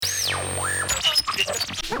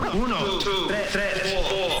You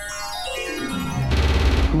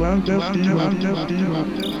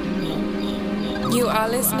are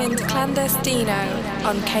listening to Clandestino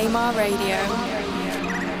on KMAR Radio.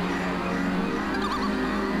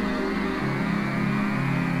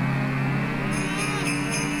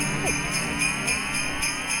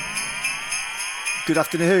 Good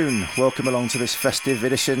afternoon, welcome along to this festive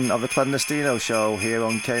edition of the Clandestino show here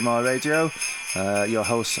on KMAR Radio. Your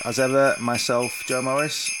host as ever, myself, Joe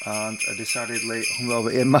Morris, and a decidedly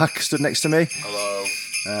hungover Ian Mack stood next to me.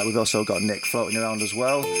 Hello. We've also got Nick floating around as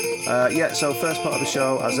well. So first part of the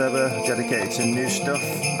show, as ever, dedicated to new stuff,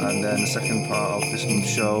 and then the second part of this month's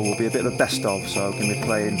show will be a bit of a best of, so I'm going to be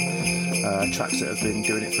playing tracks that have been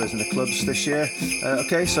doing it for us in the clubs this year.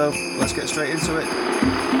 Okay, so let's get straight into it.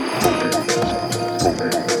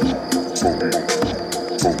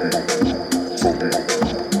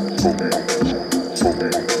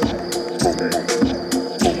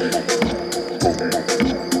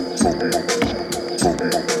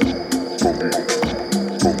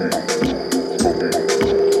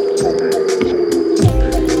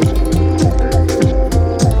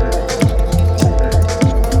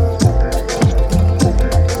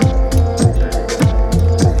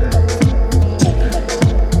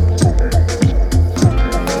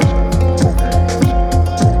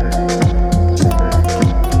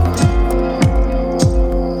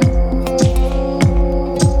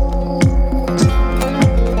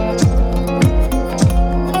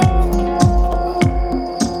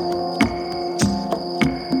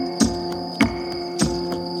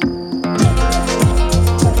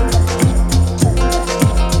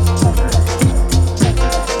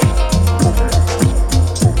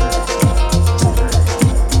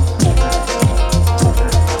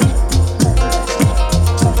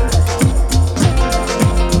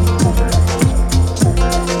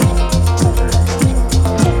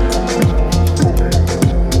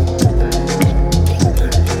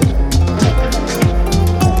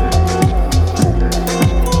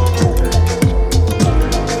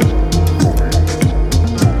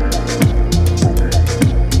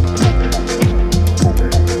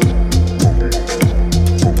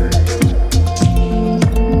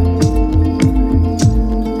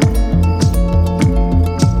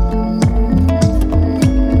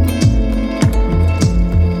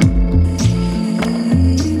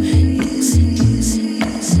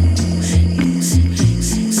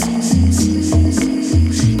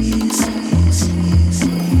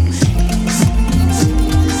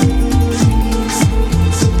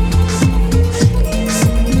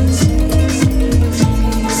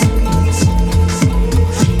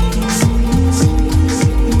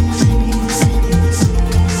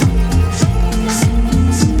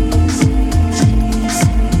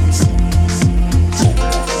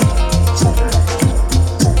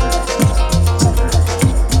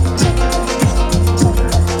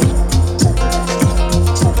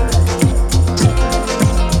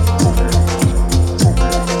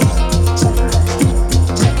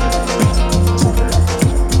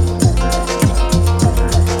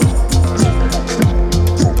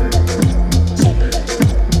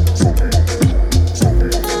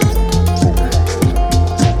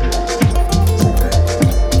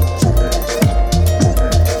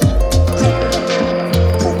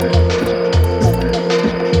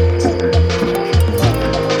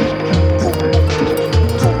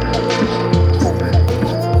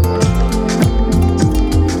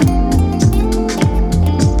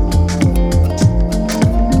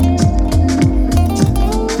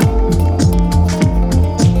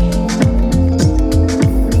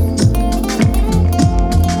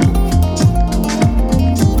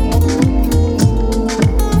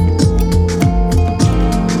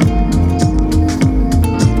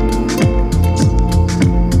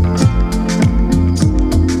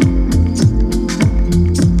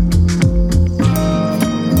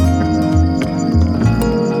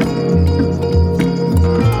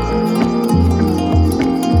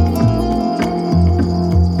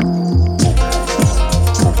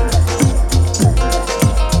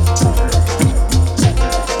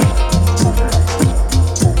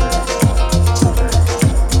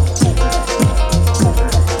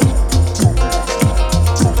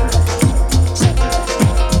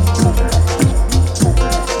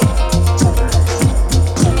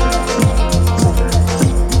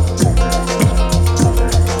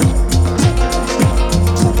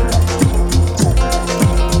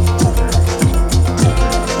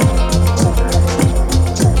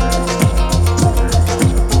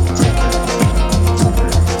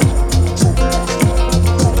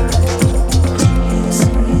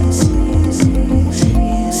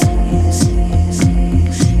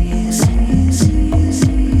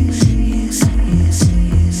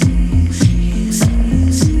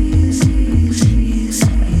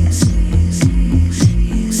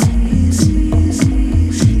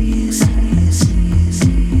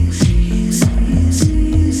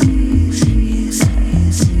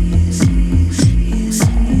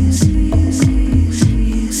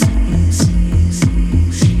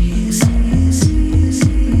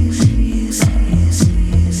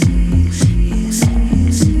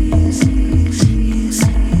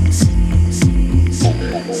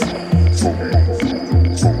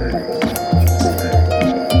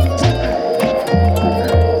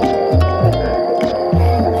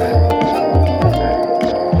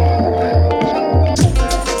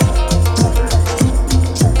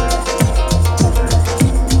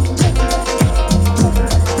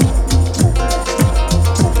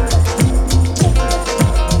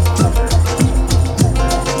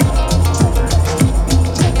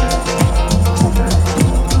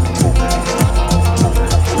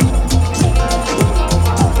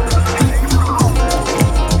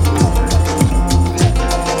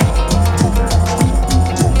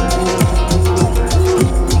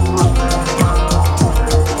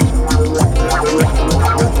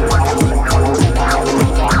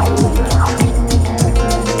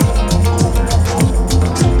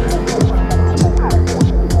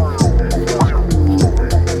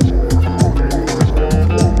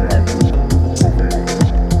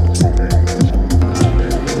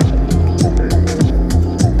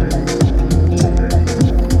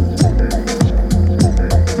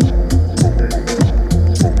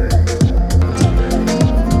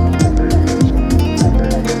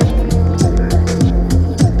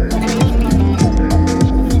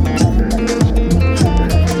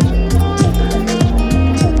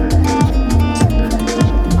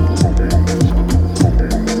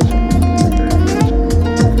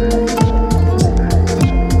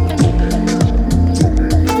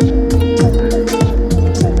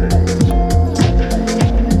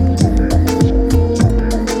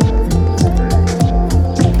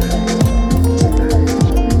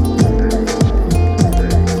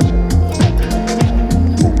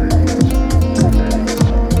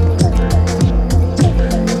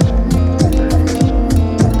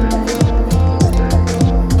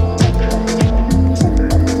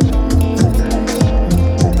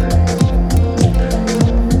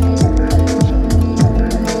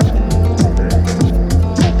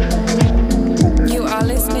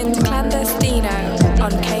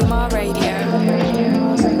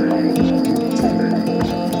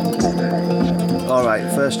 Right,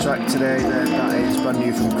 first track today then, that is brand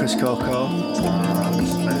new from Chris Coco.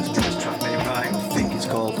 Let's get this track name right. I think it's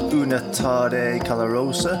called Una Tarde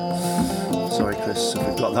Calarosa. Sorry Chris if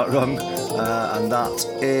we've got that wrong. And that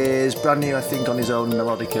is brand new, I think, on his own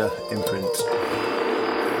Melodica imprint.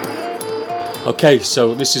 Okay,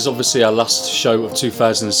 so this is obviously our last show of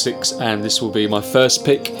 2006, and this will be my first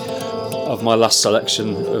pick of my last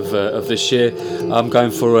selection of this year. I'm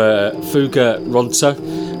going for Fuga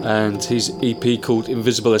Ronta and his EP called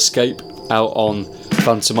Invisible Escape, out on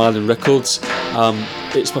Phantom Island Records.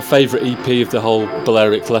 It's my favourite EP of the whole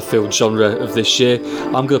Balearic left field genre of this year.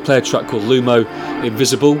 I'm going to play a track called Lumo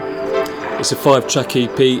Invisible. It's a 5-track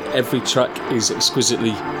EP. Every track is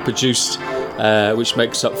exquisitely produced, which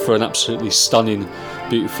makes up for an absolutely stunning,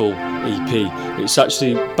 beautiful EP. It's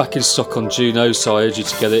actually back in stock on Juno, so I urge you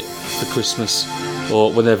to get it for Christmas or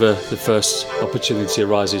whenever the first opportunity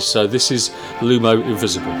arises. So this is Lumo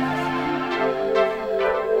Invisible.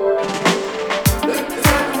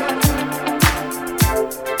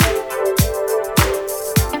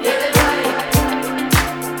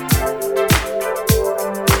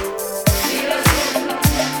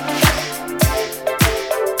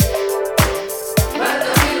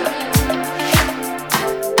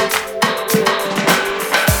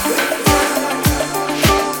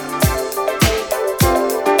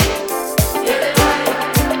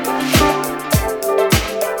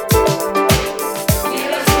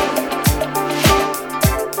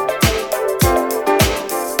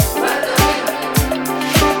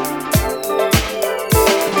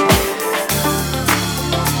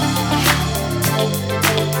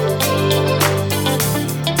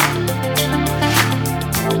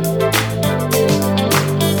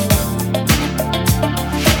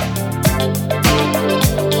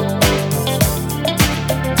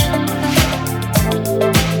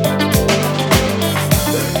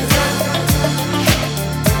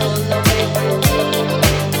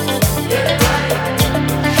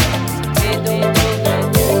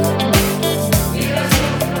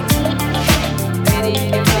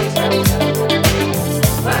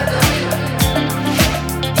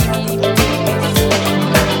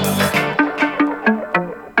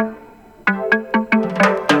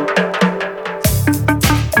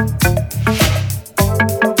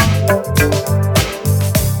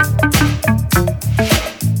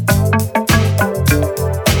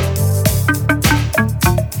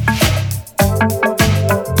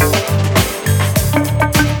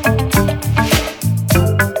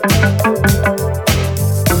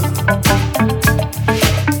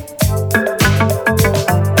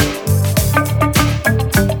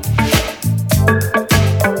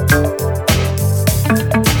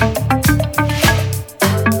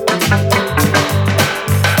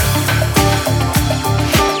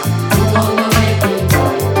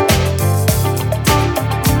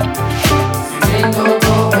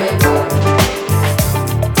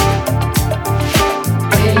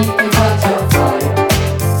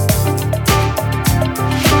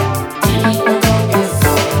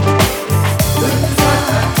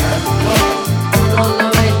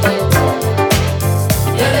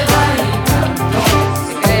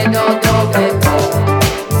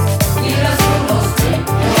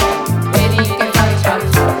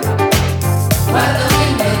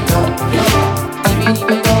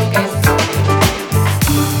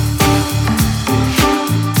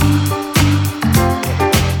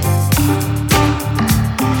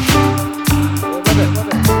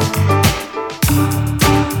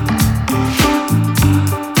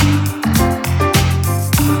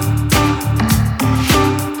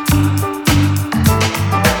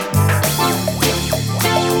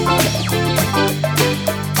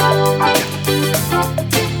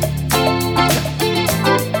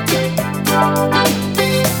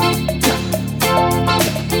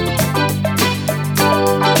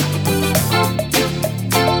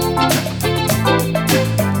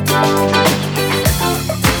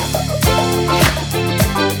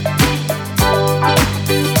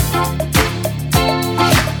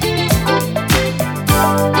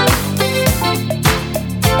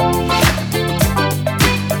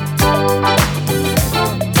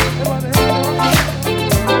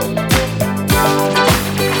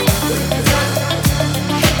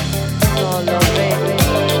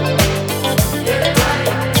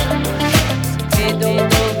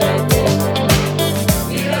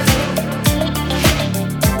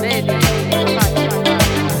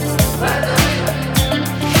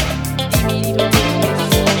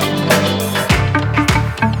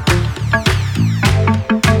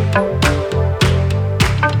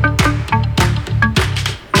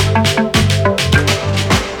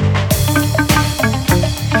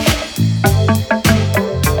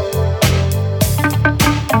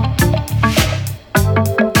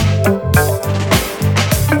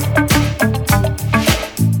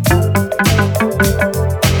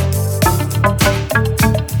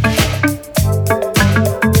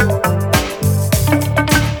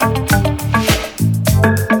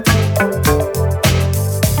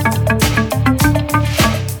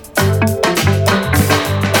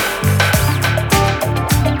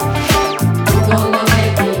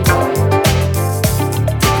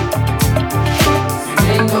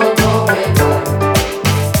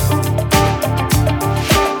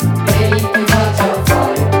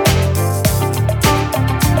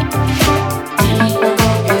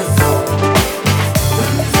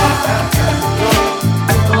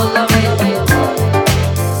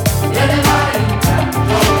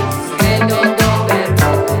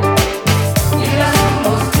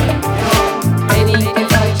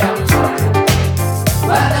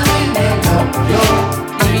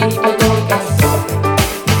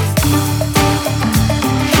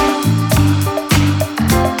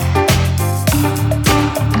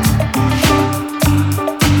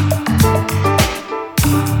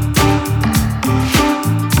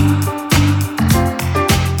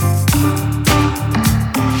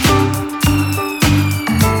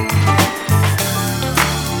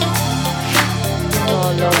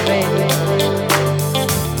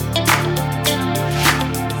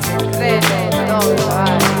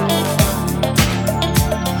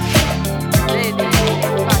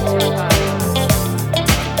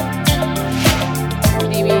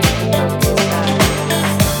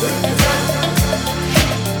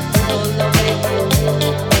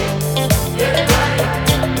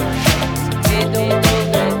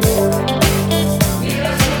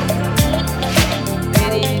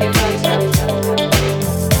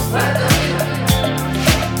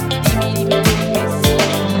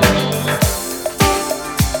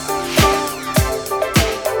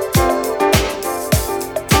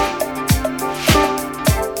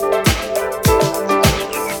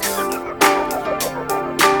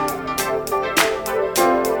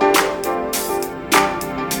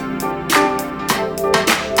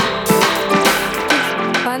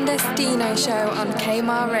 show on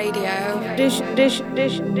KMAR Radio. Dish.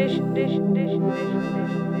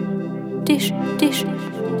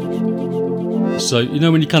 So you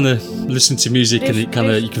know when you kind of listen to music and it kind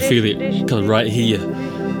of you can feel it kind of right here,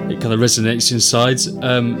 it kind of resonates inside.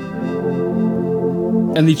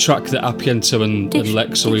 Any track that Appiento and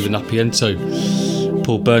Lex or even Appiento,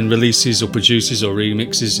 Paul Byrne releases or produces or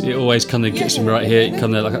remixes, it always kind of gets me right here. It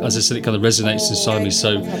kind of, like, as I said, it kind of resonates inside me.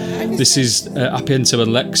 So this is Appiento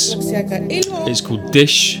and Lex. It's called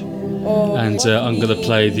Dish, and I'm going to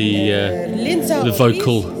play the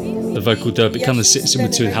vocal dub. It kind of sits in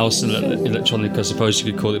between house and electronic, I suppose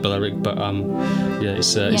you could call it, Balearic, but yeah,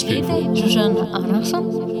 it's beautiful. Jag heter Zsuzsanna Arnason.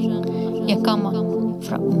 Jag kommer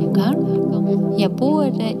från Ungern. Jag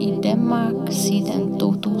bodde i Danmark sedan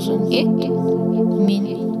 2001. Min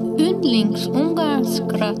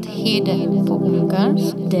yndlingsungerskrätt heter på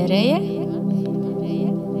ungersk dereje.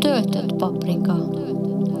 Töltet paprika.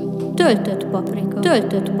 Dish. Dish.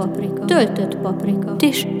 Töltet paprika. Dish. Töltet paprika.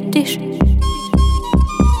 Dish. Dish.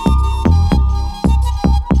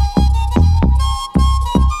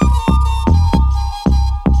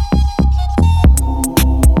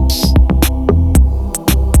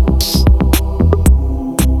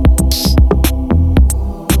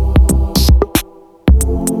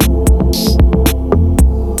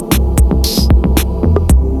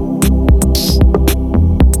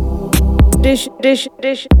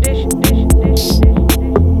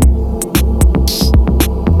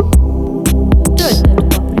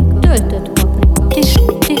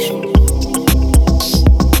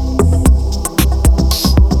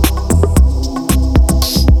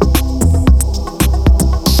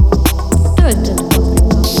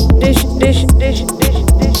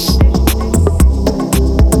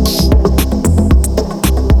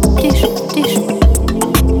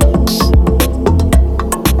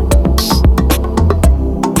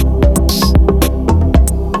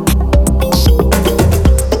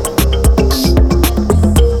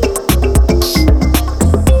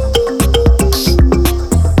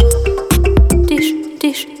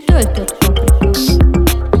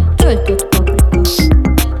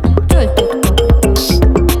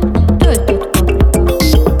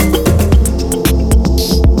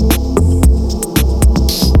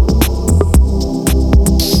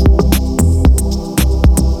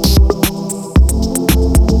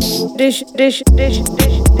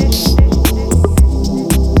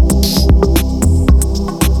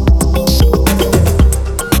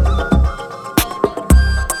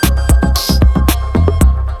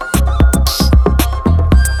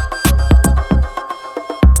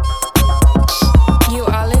 You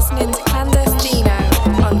are listening to Clandestino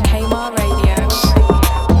on KMAR Radio.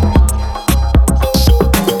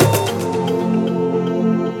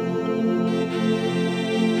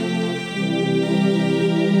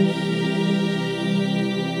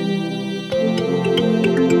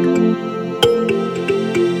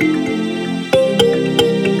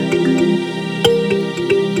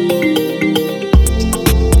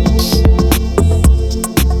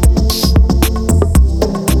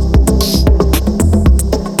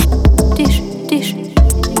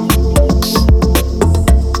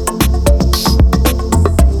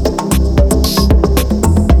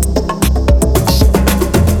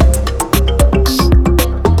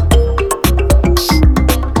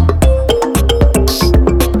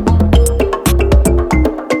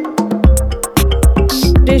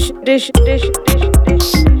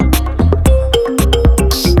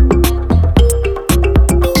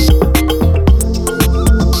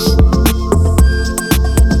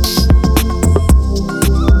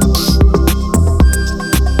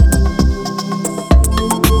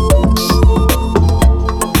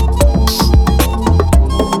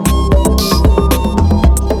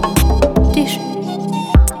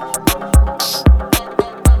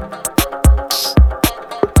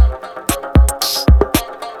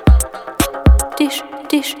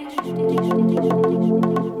 Dish.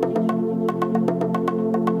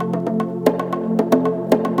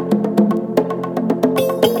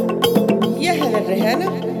 Jeg hedder Rehanna,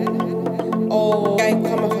 og jeg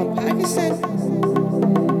kommer fra Pakistan.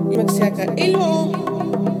 Jeg er cirka 11 år,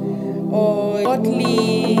 og jeg godt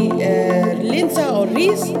lide linser og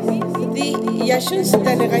ris, fordi jeg synes,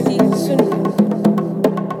 den er rigtig sund.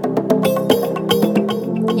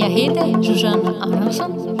 Jag heter Zsuzsanna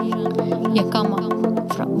Arnason. Jag kommer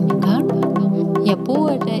från Ungern. Jag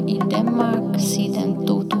bodde i Danmark sedan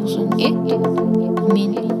 2001.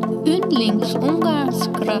 Min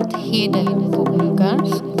yndlingsungerskrätt heter på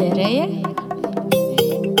ungersk dereje.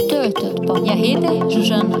 Töltet paprika. Jag heter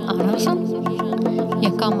Zsuzsanna Arnason.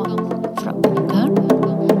 Jag kommer från Ungern.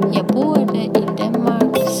 Jag bodde i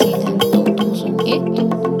Danmark sedan 2001.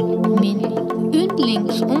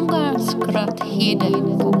 édes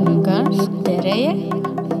på ungarns dereje,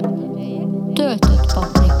 töltött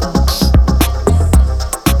paprika.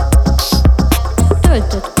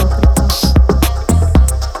 Töltött paprika.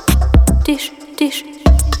 Tis, tis.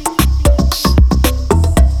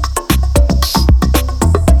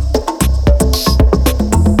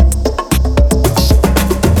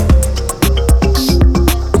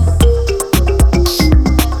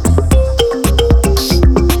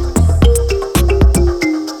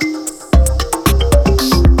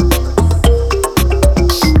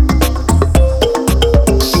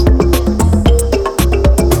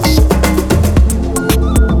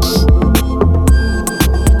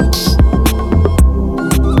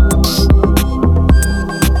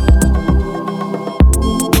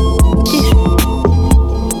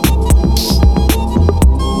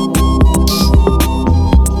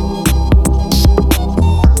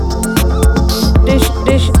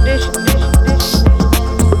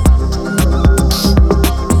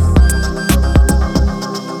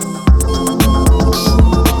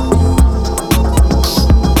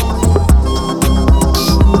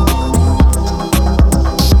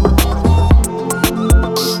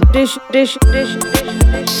 Dish.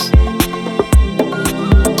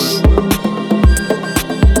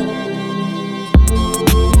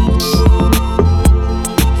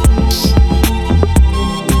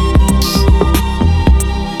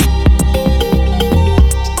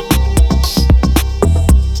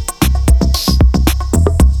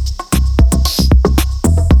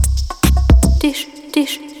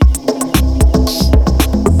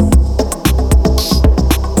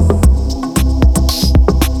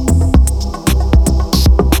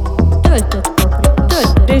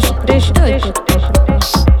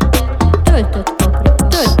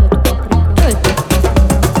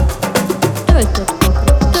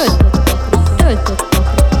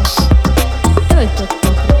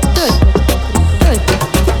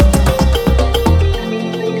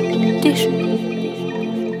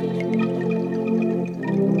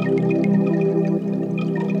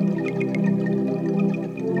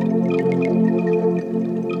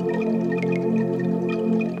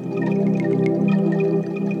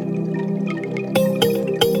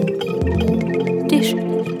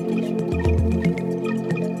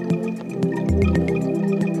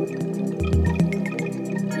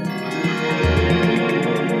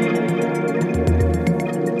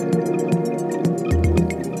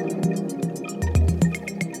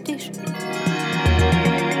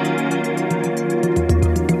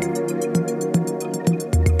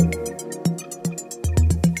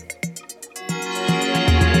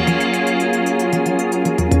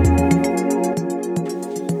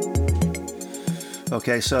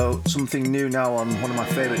 Okay, so something new now on one of my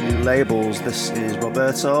favourite new labels. This is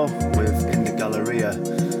Roberto with In the Galleria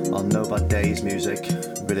on No Bad Days Music.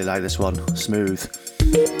 Really like this one, smooth.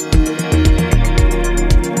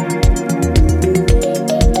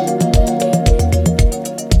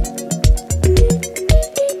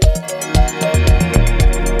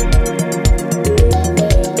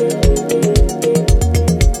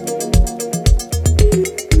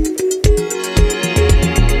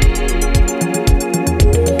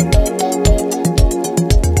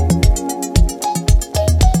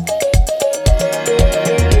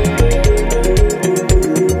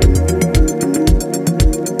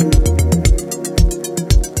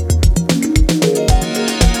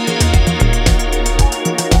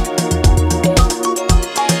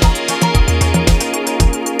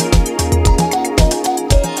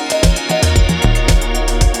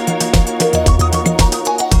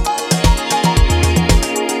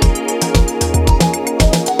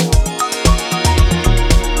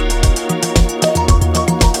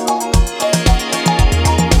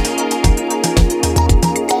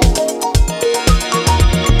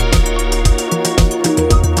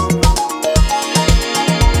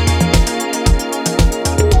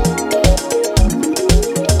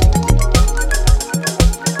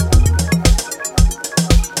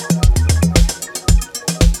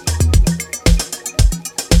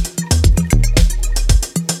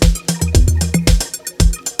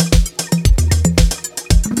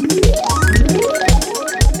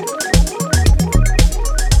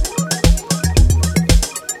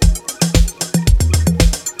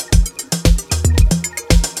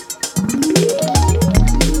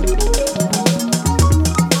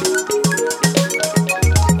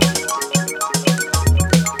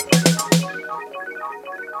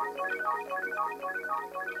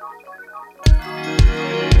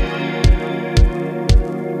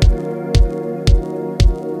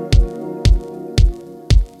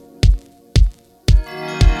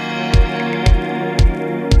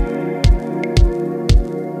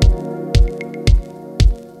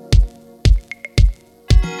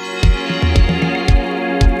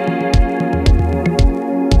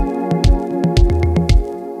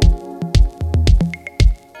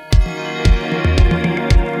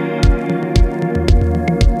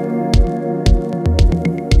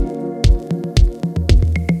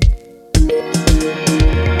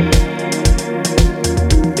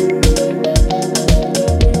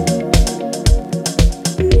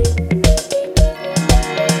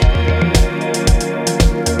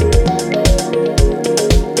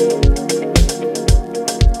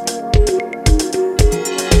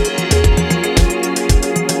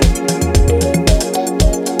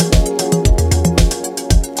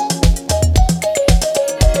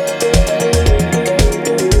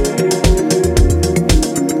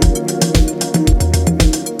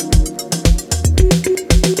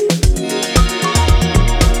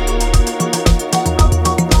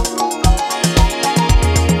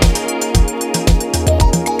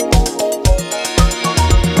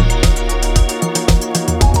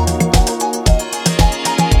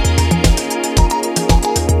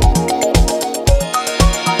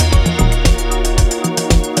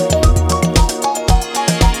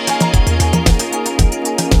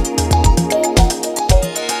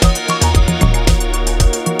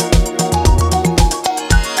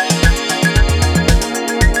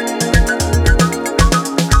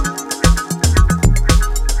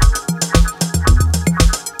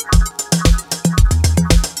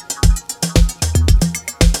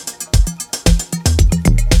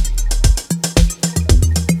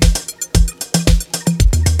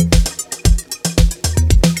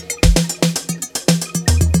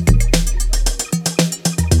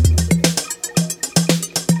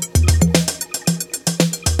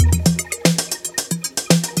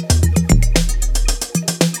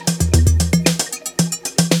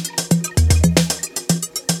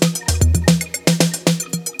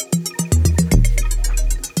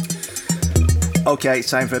 Okay, it's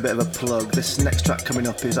time for a bit of a plug. This next track coming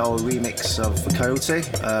up is our remix of Coyote,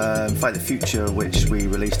 Fight the Future, which we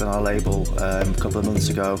released on our label a couple of months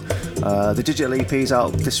ago. The digital EP is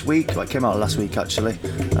out this week. Well, it came out last week actually,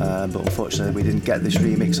 but unfortunately we didn't get this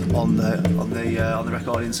remix on the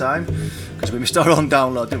record in time because we missed our own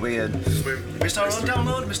download, didn't we, Ian? We missed our own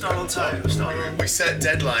download. Missed our own time. We set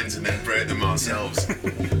deadlines and then break them ourselves.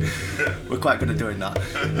 We're quite good at doing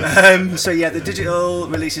that. So yeah, the digital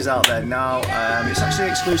release is out there now. It's actually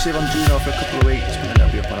exclusive on Juno for a couple of weeks, but then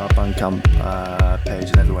it'll be up on our Bandcamp page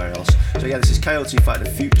and everywhere else. So yeah, this is Coyote Fight the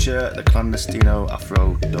Future, the Clandestino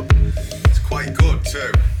Afro dub. It's quite good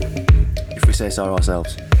too, if we say so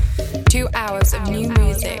ourselves. 2 hours of new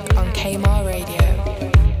music on KMR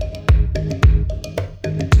Radio.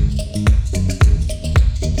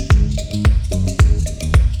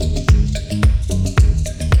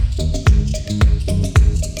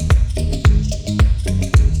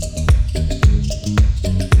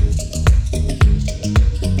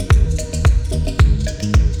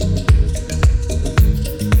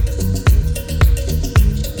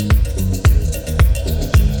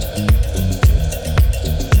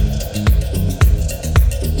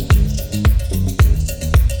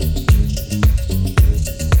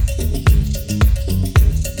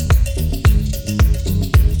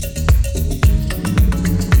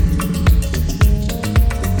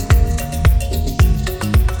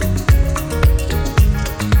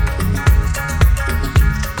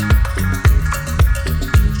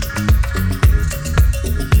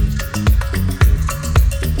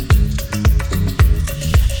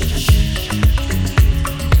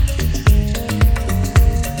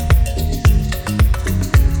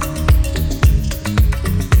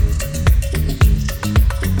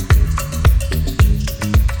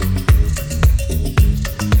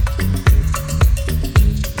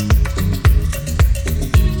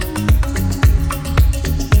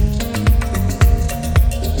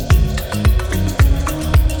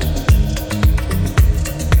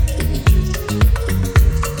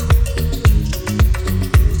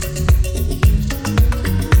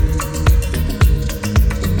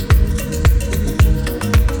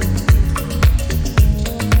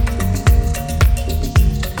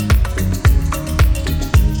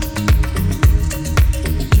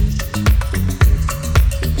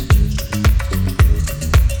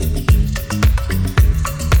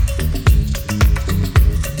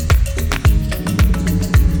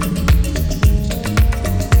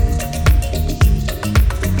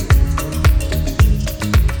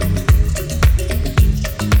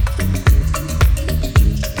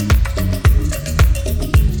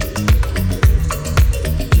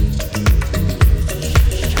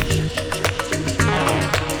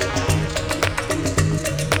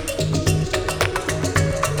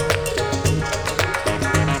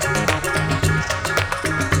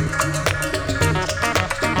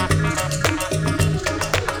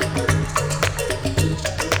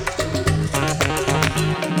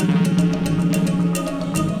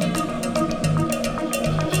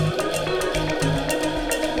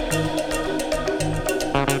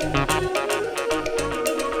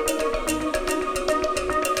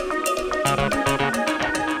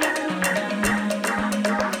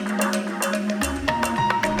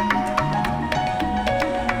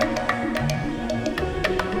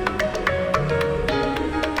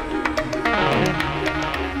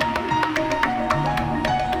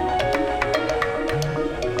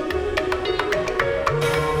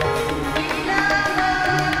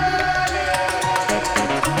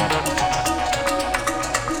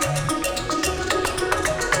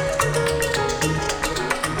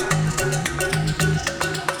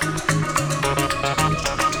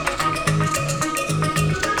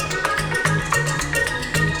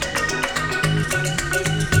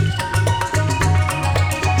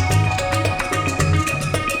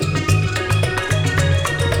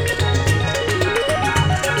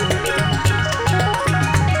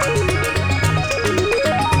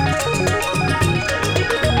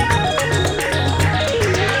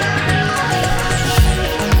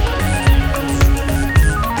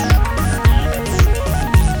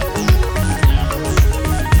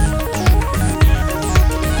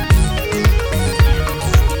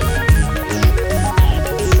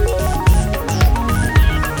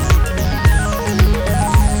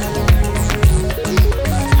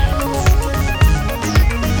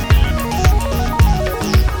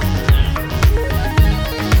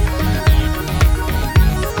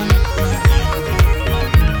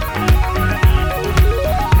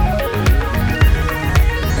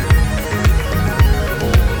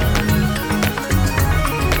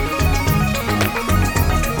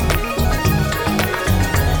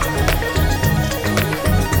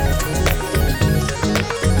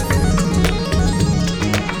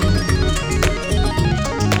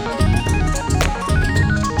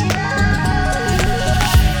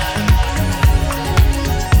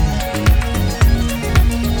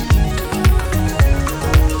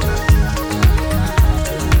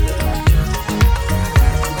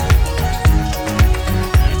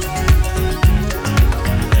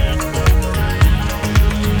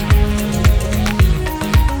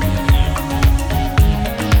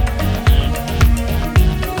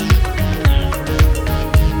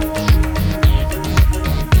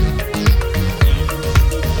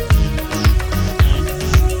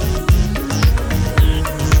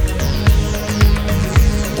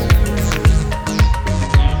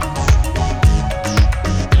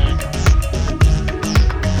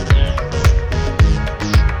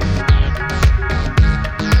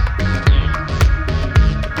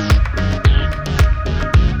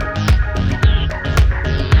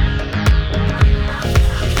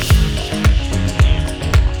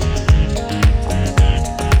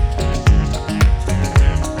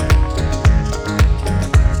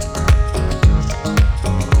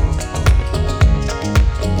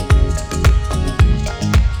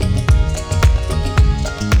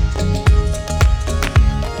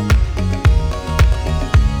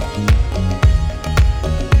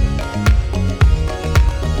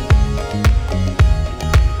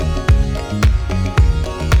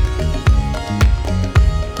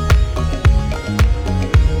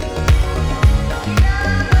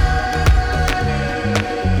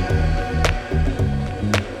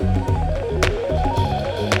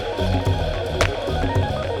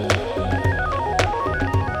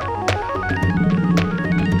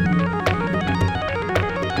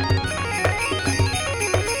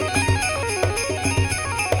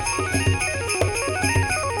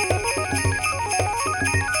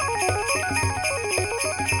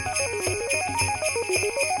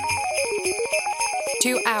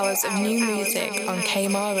 hours of new music on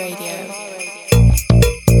KMR Radio.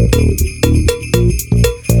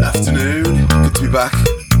 Afternoon, good to be back.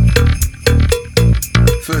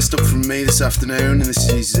 First up from me this afternoon, and this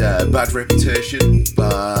is Bad Reputation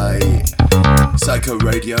by Psycho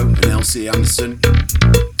Radio and LC Anderson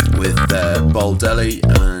with Baldelli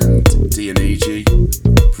and Dionigi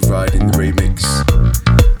providing the remix,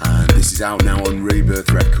 and this is out now on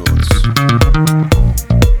Rebirth Records.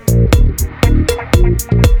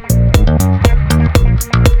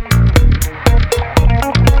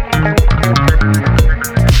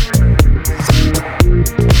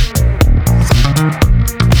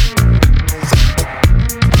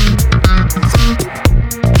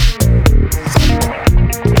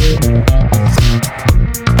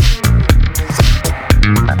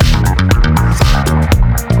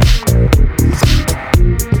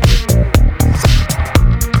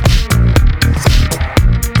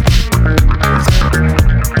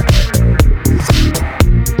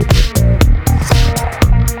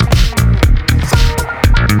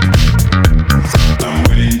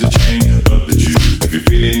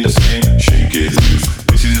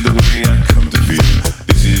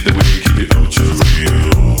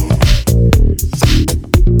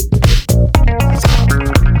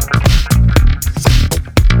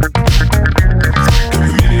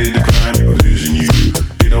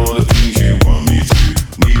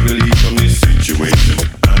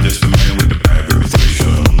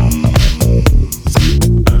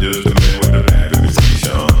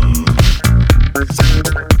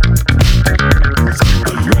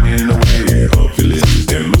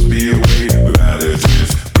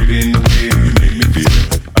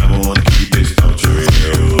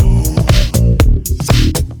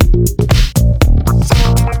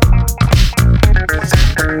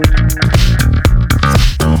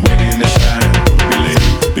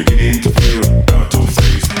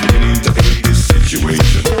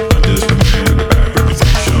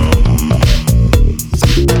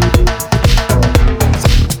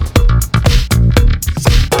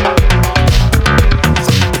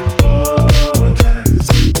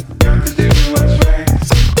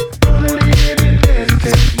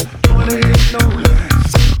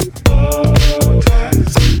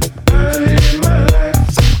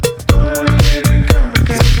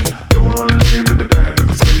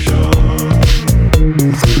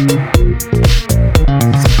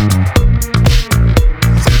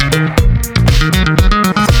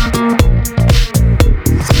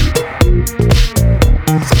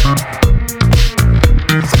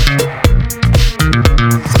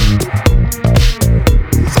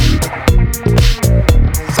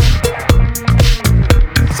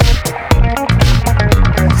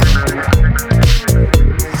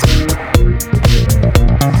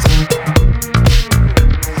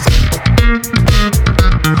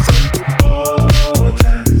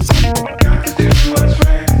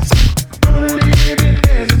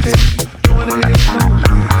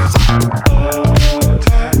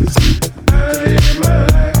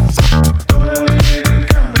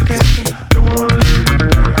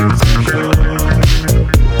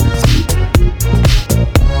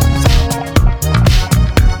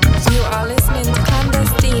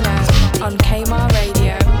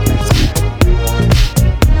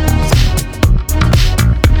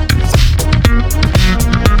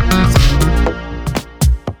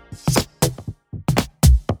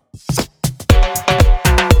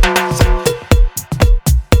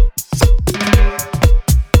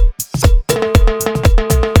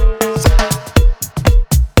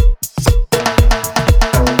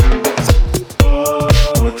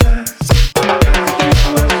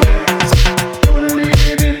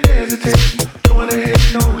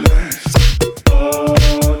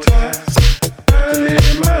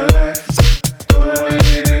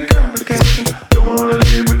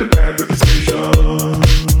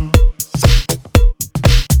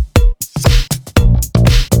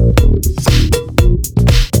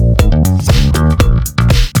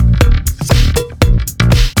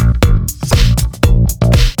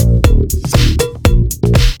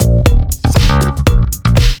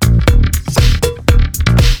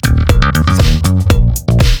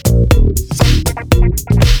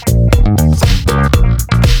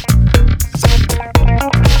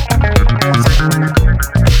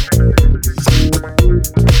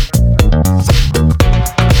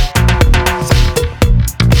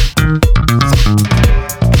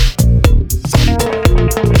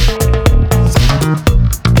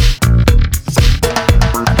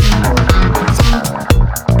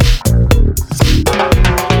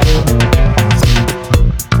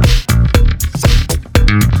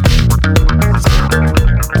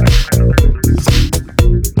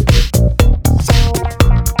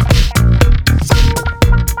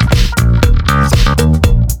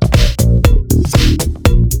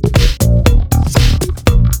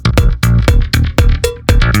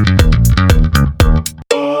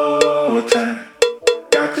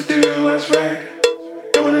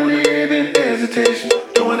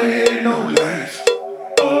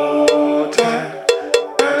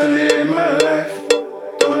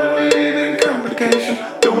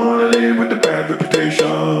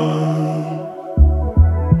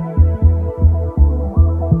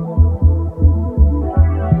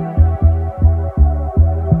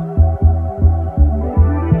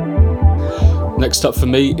 Next up for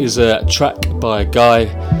me is a track by a guy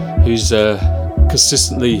who's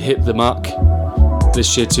consistently hit the mark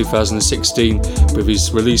this year, 2016, with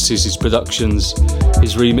his releases, his productions,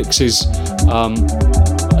 his remixes,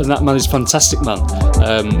 and that man is fantastic, man.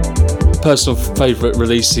 Personal favourite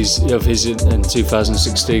releases of his in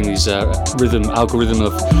 2016, his algorithm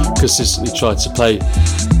of consistently tried to play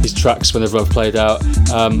his tracks whenever I've played out.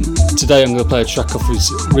 Today I'm going to play a track off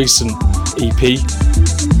his recent EP,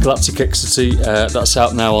 Galactic Ecstasy, that's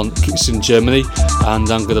out now on Kicks in Germany, and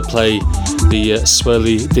I'm going to play the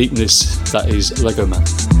swirly deepness that is Lego Man.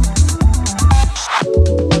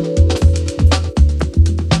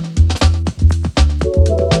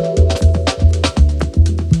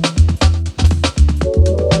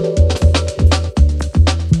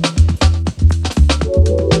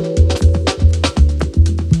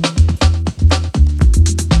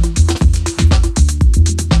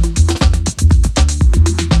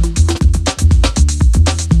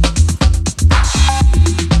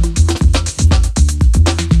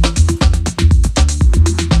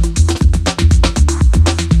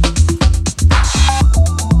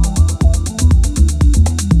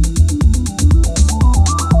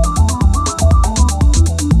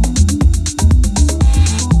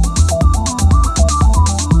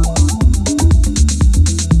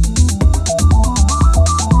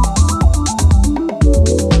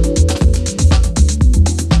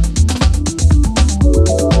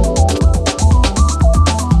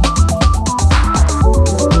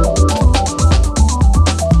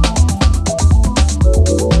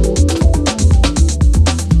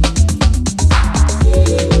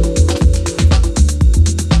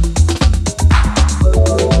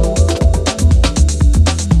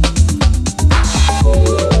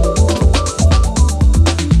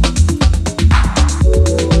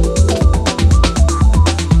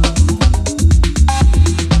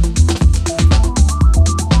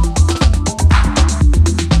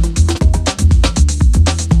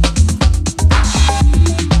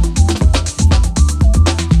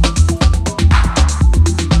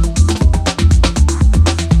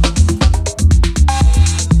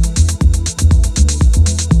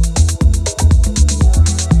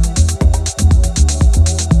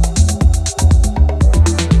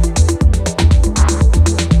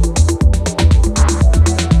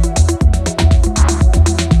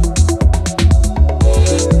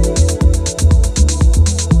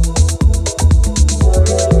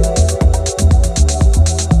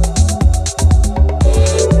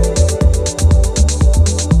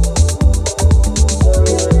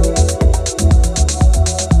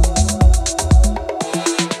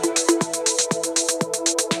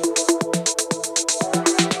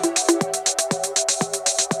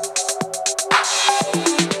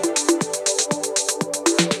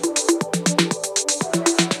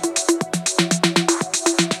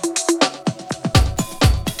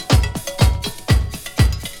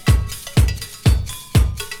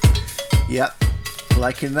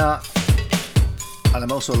 Liking that. And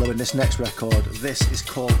I'm also loving this next record. This is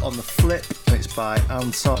called On The Flip, and it's by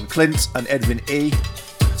Anton Klint and Edvin E.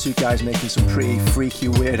 Two guys making some pretty freaky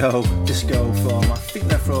weirdo disco from, I think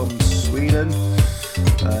they're from Sweden.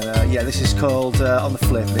 Yeah, this is called On The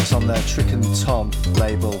Flip. It's on their Trick and Tom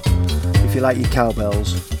label. If you like your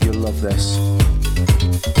cowbells, you'll love this.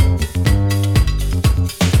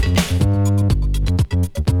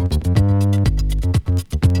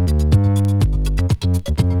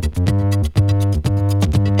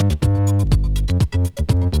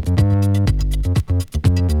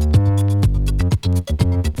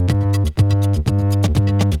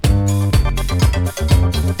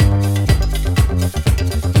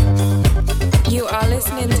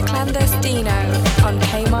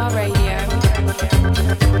 Radio.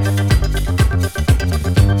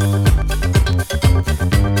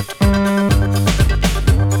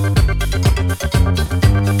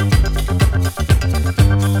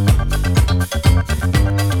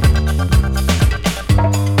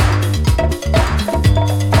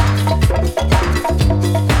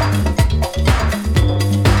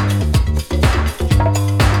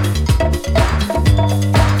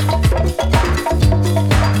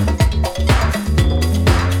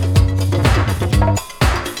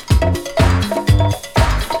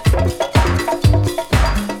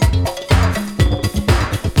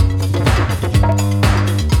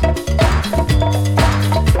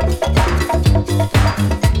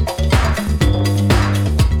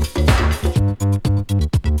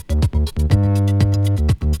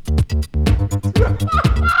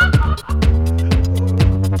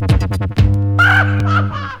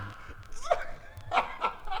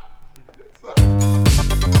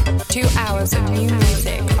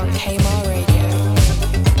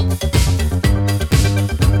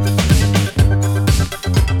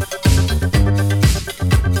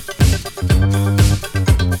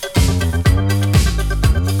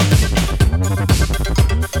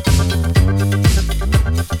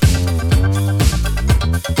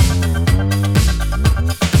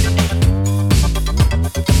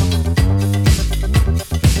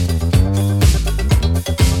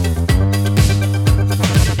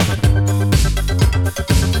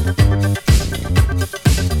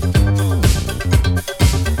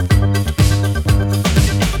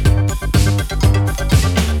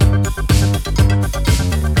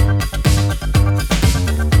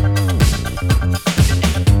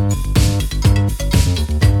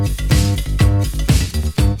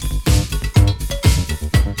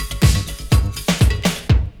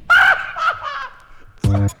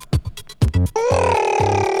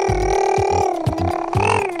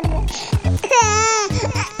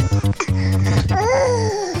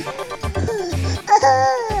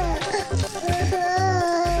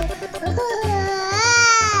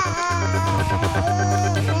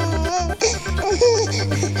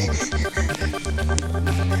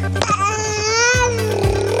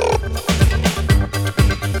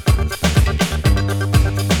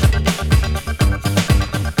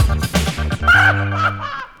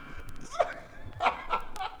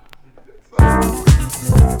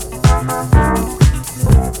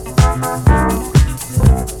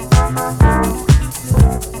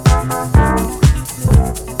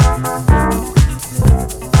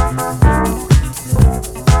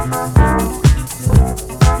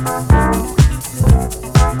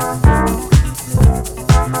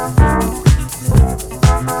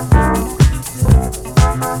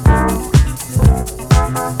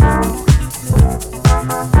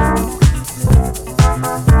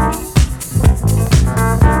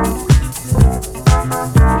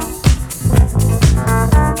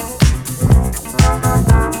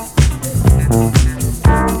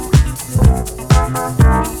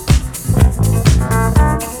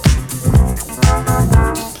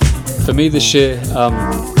 For me this year,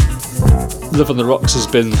 Love on the Rocks has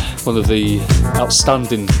been one of the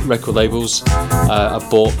outstanding record labels. I've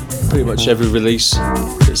bought pretty much every release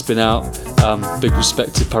that's been out. Big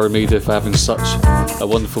respect to Paramida for having such a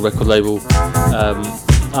wonderful record label.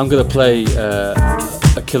 I'm going to play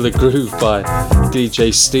A Killer Groove by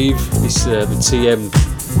DJ Steve. It's the TM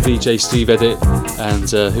DJ Steve edit,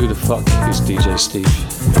 and who the fuck is DJ Steve?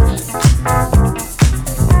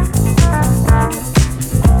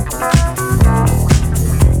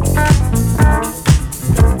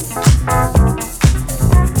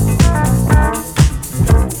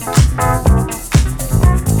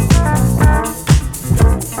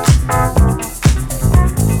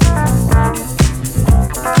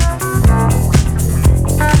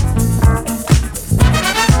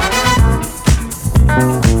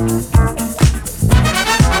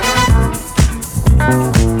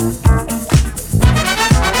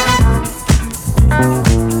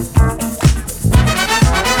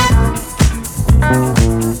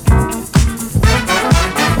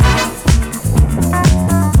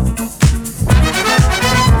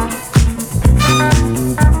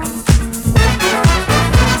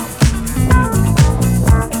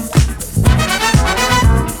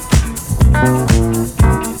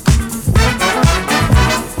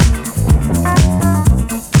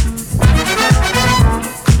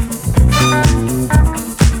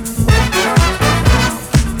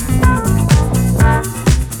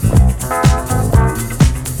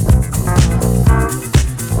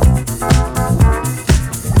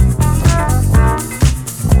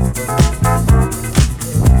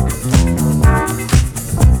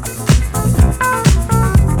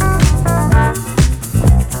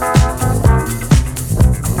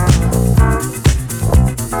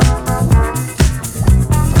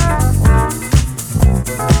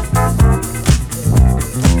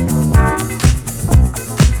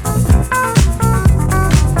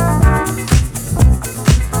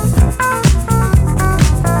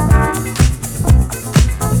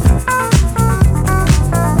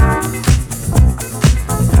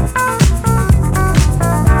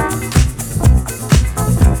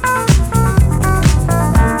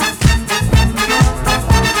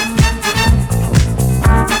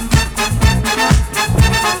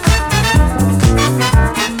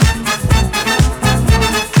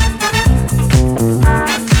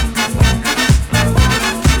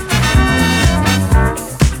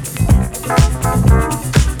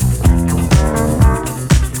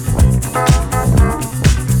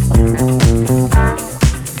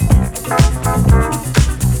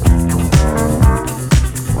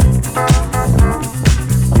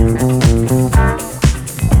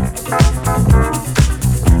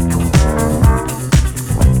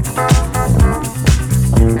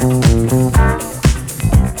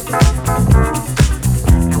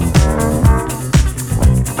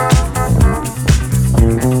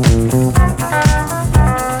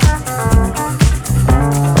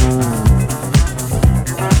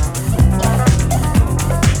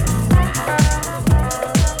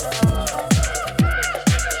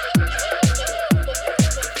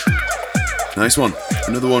 Nice one.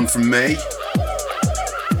 Another one from me.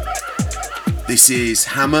 This is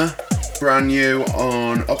Hammer, brand new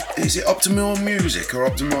on, is it Optimal Music or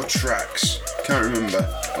Optimal Tracks? Can't remember.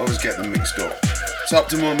 I always get them mixed up. It's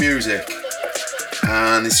Optimal Music.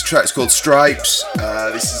 And this track's called Stripes.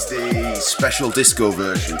 This is the special disco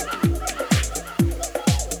version.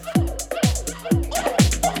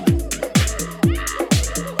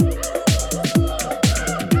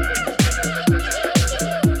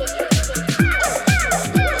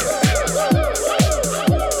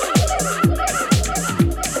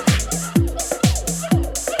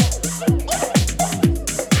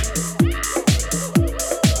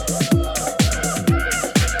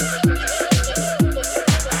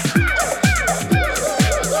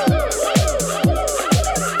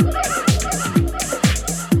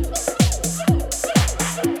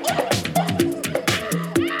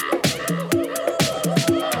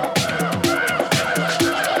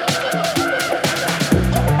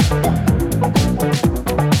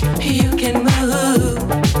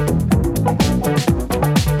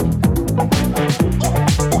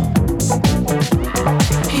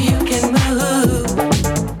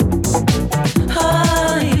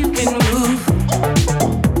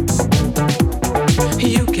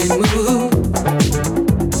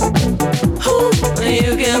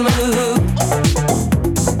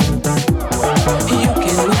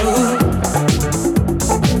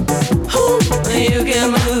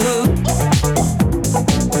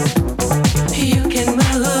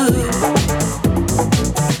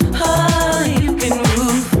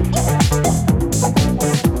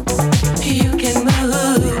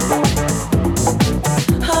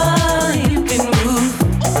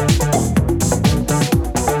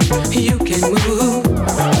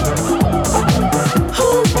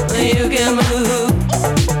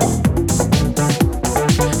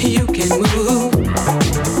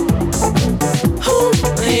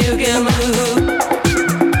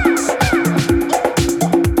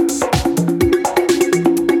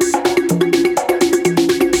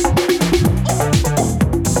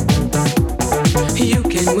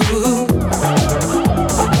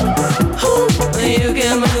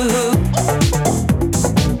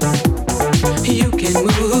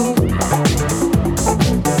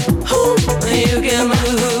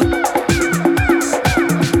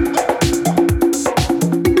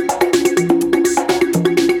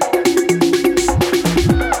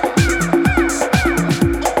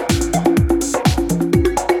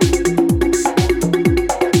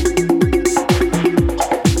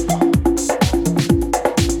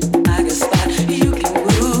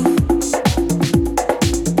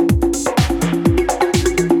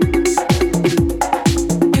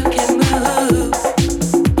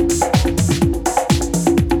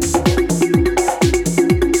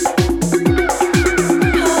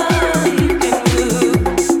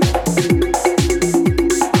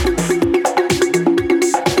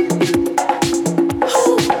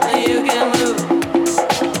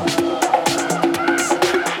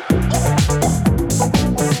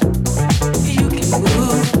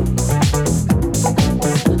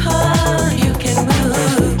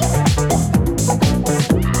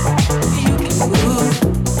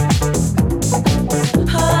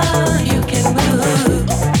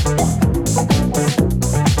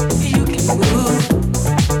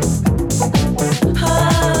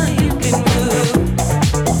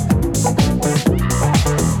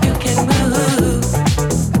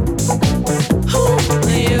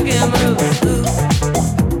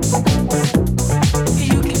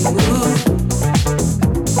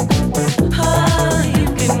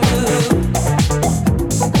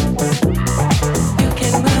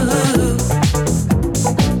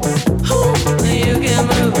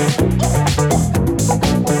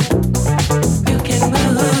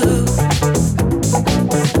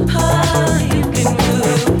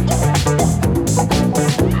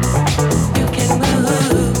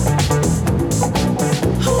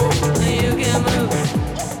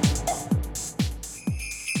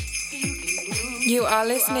 You are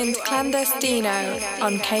listening to Clandestino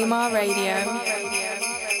on Kmart Radio.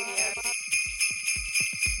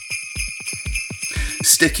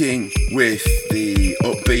 Sticking with the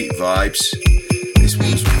upbeat vibes, this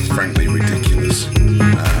one's frankly ridiculous.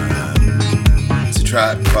 It's a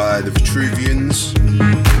track by the Vitruvians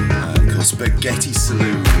called Spaghetti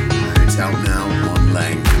Saloon, and it's out now on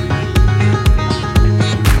Lang.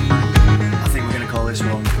 I think we're going to call this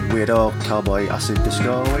one Weirdo Cowboy Acid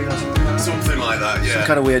Disco. Something like that, yeah. Some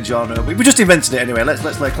kind of weird genre. We just invented it anyway.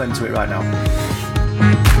 Let's lay claim to it right now.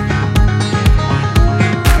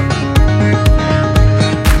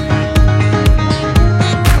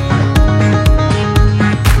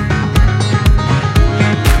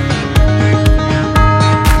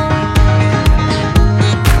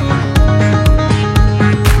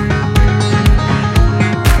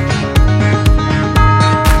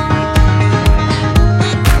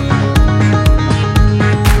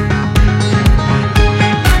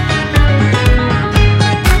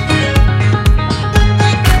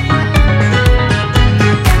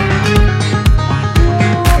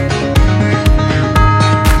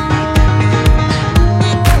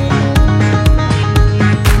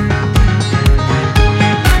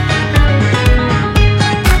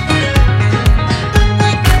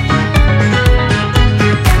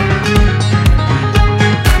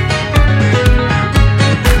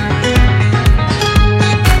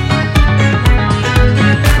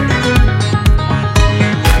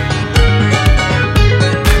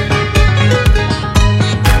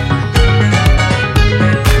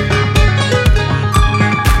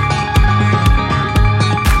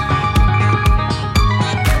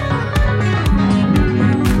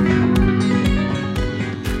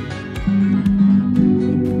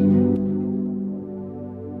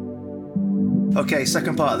 Okay,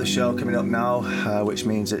 second part of the show coming up now, which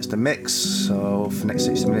means it's the mix. So for the next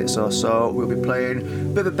 60 minutes or so, we'll be playing a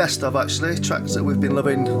bit of a best of, actually, tracks that we've been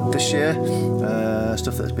loving this year,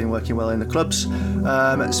 stuff that's been working well in the clubs.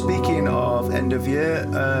 Speaking of end of year,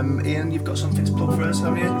 Ian, you've got something to plug for us,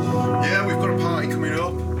 haven't you? Yeah, we've got a party coming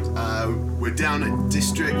up. We're down at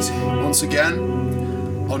District once again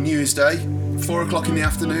on New Year's Day, 4 o'clock in the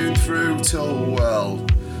afternoon through till, well,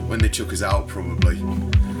 when they chuck us out, probably.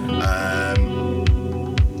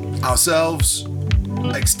 Ourselves,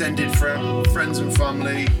 extended friends and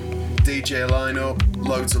family, DJ lineup,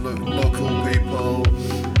 loads of local people.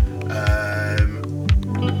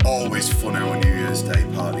 Always fun our New Year's Day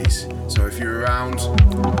parties. So if you're around,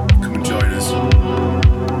 come and join us.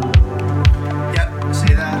 Yep, see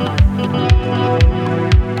you there.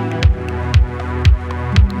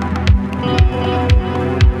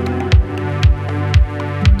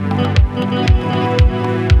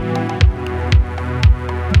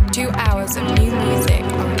 2 hours of new music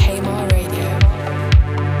on Kmart Radio.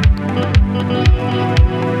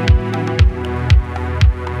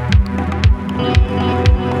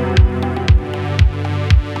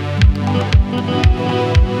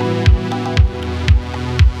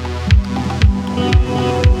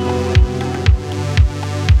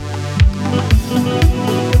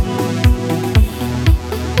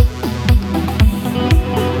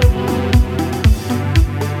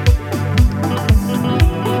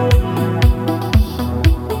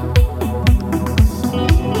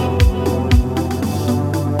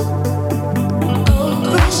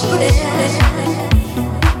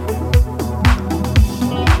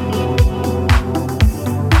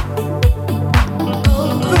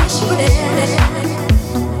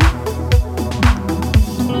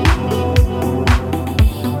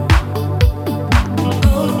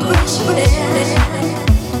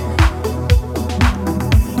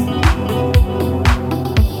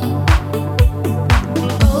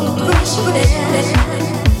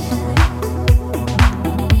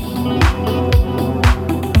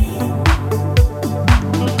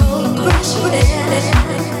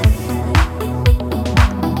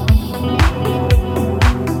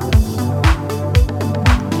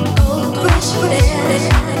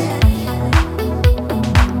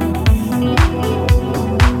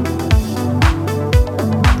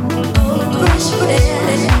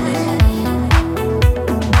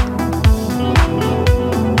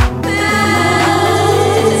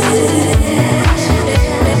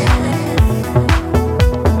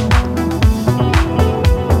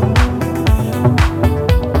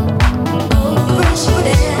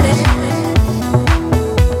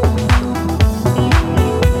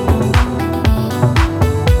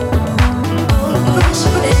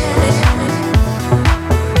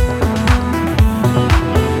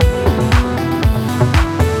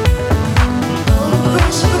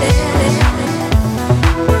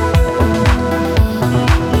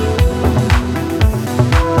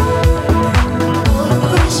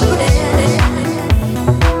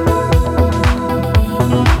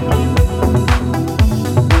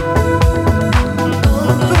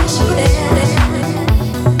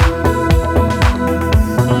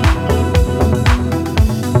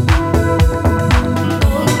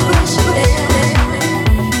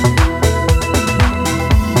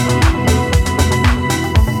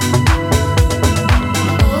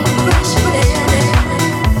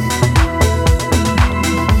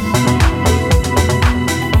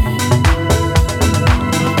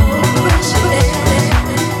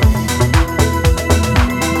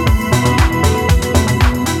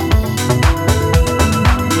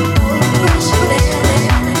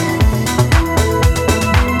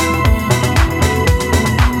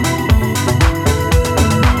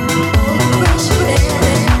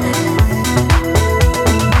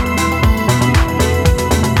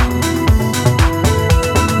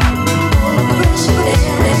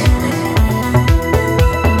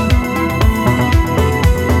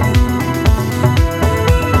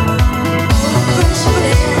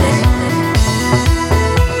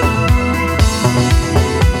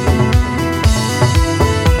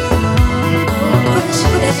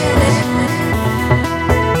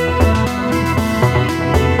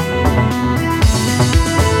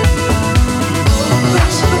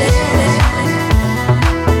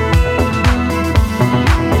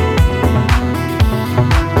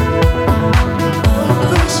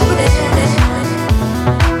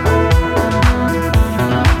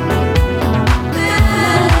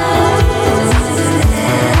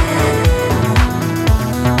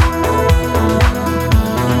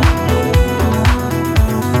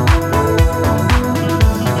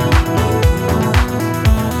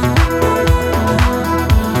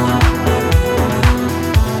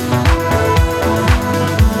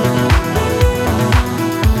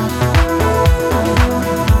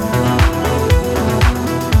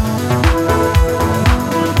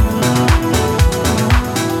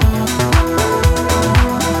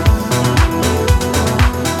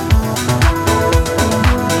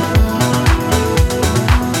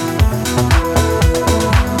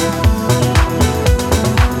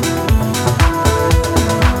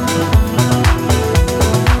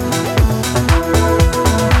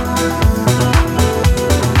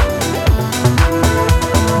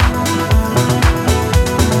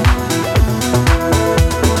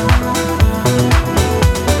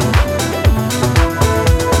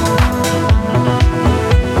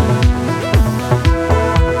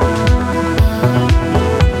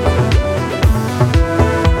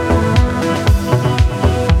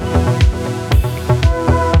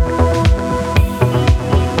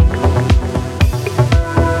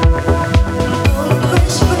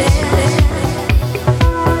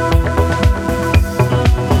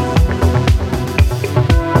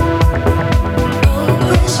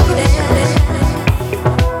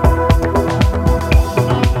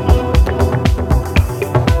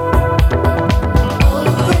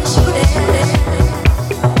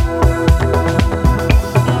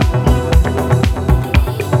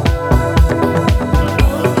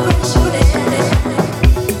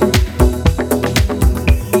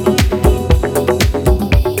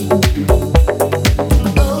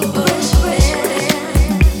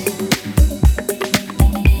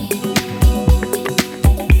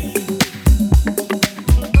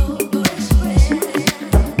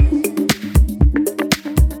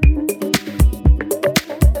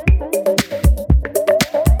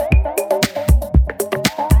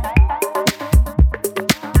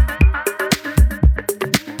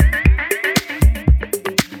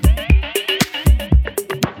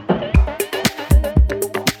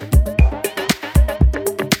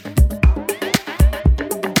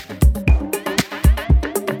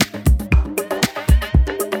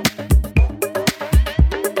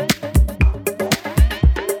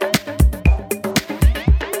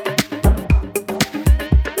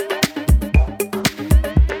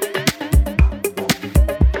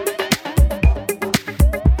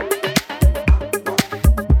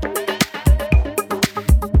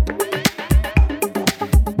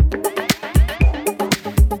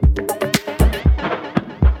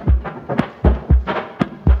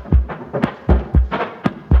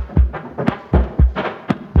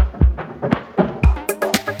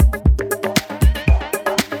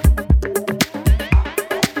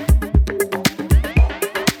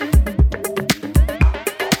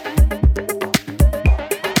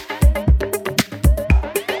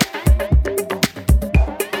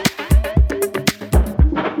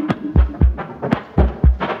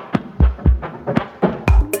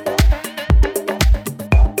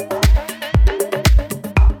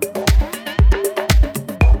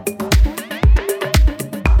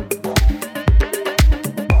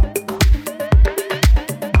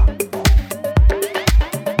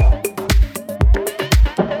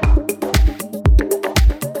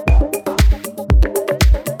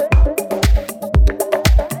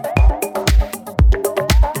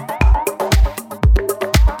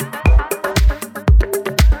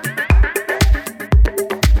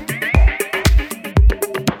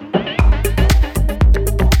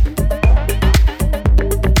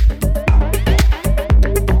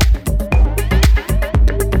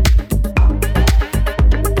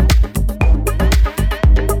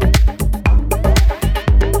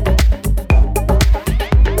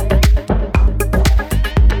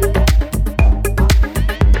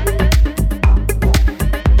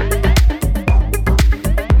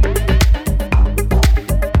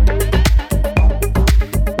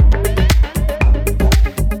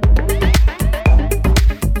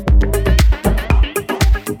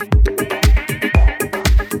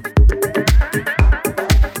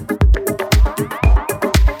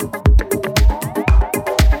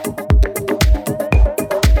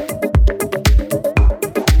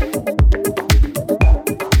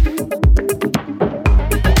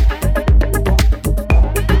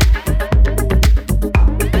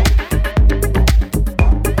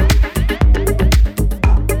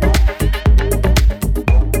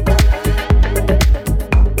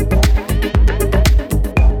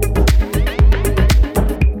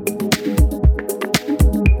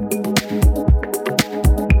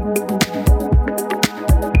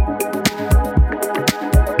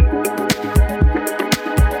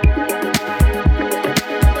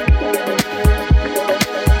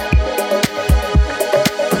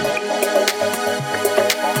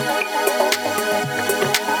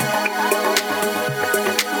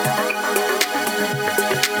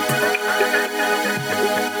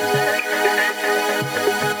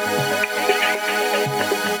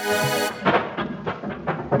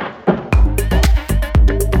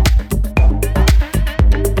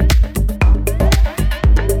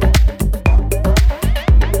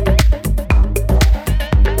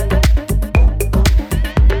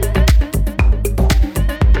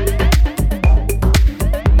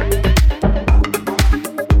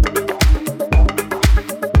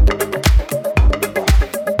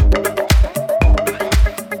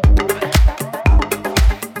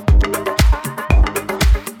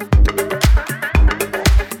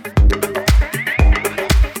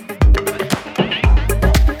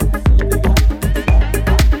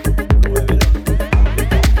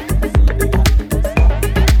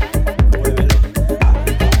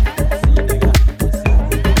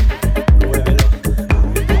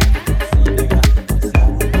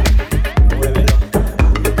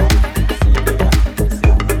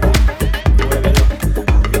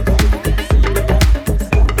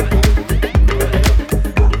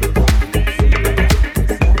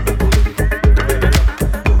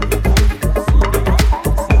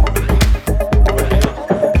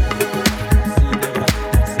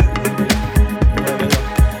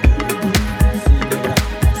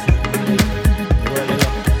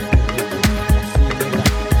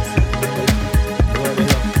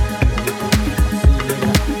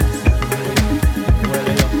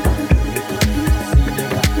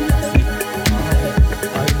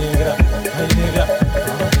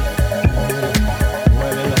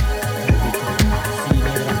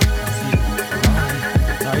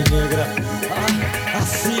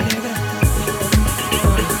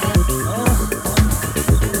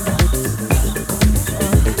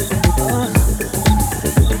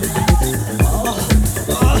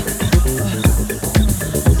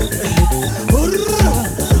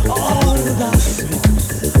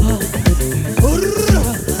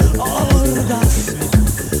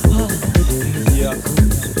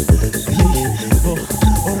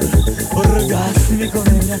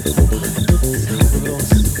 negra,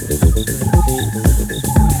 sabroso.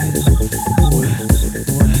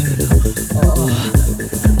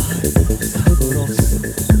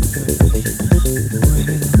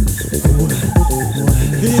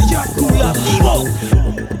 Eyaculativo.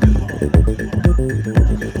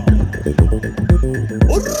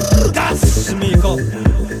 Orgásmico.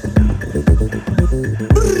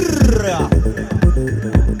 Brrra.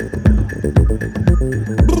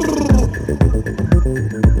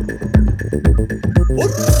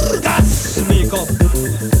 Orgásmico.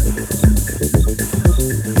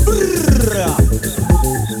 Brrra.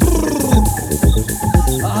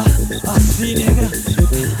 Así negra.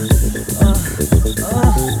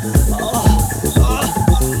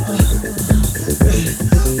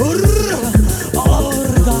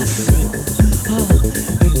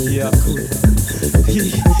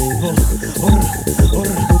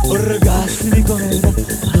 Orgásmico negra,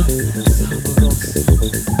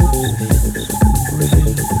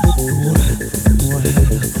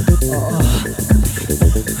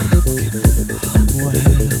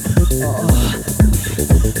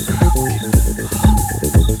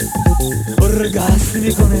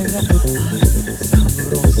 orgásmico negra,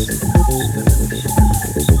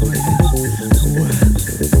 sabroso,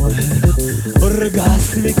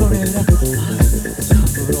 orgásmico negra,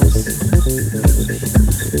 sabroso.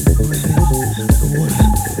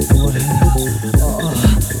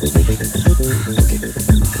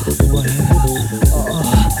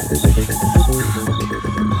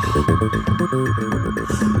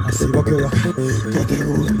 Así va que te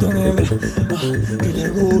gusto negra, que te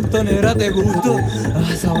gusto negra, te gusto,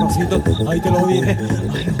 sabrosito, ahí te lo dije,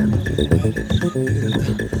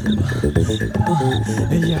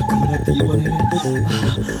 eyaculativo negra,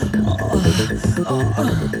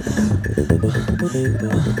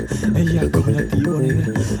 eyaculativo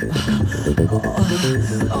negra,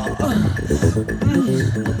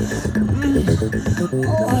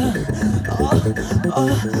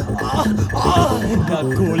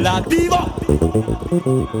 eyaculativo,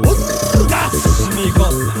 orgásmico,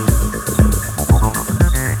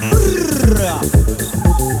 brrra,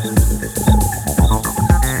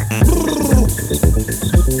 brrra,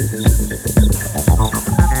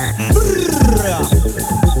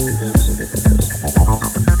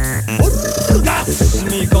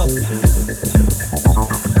 orgásmico, brrra,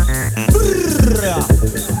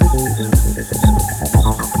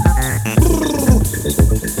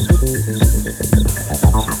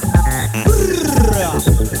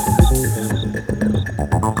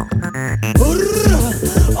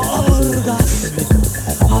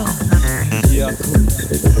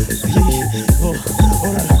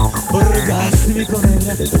 orgásmico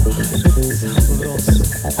negra, sabroso.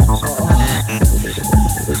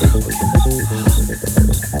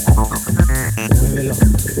 Muévelo,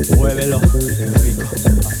 muévelo, qué rico,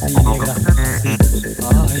 así negra,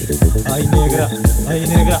 así, ay negra, ay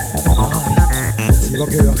negra, ay, sigo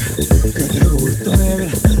que te gusto negra,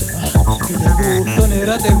 que te gusto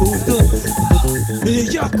negra, te gusto,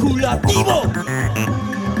 eyaculativo.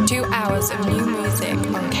 2 hours of new music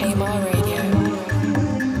on KMR Radio.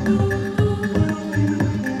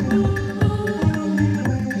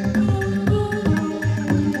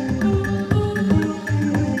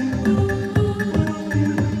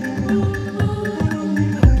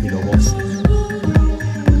 Aquí lo goces,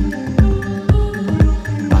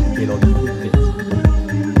 aquí lo disfrutes,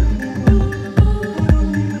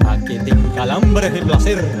 a que te encalambres de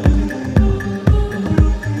placer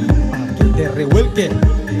y a que te revuelques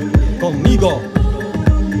conmigo.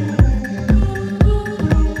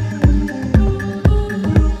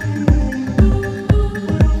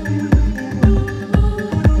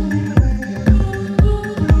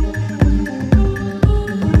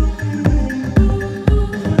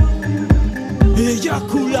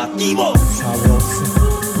 Eyaculativo, sabroso,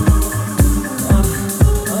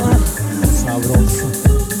 sabroso,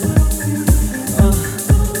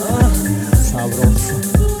 sabroso,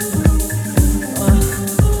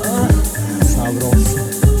 sabroso,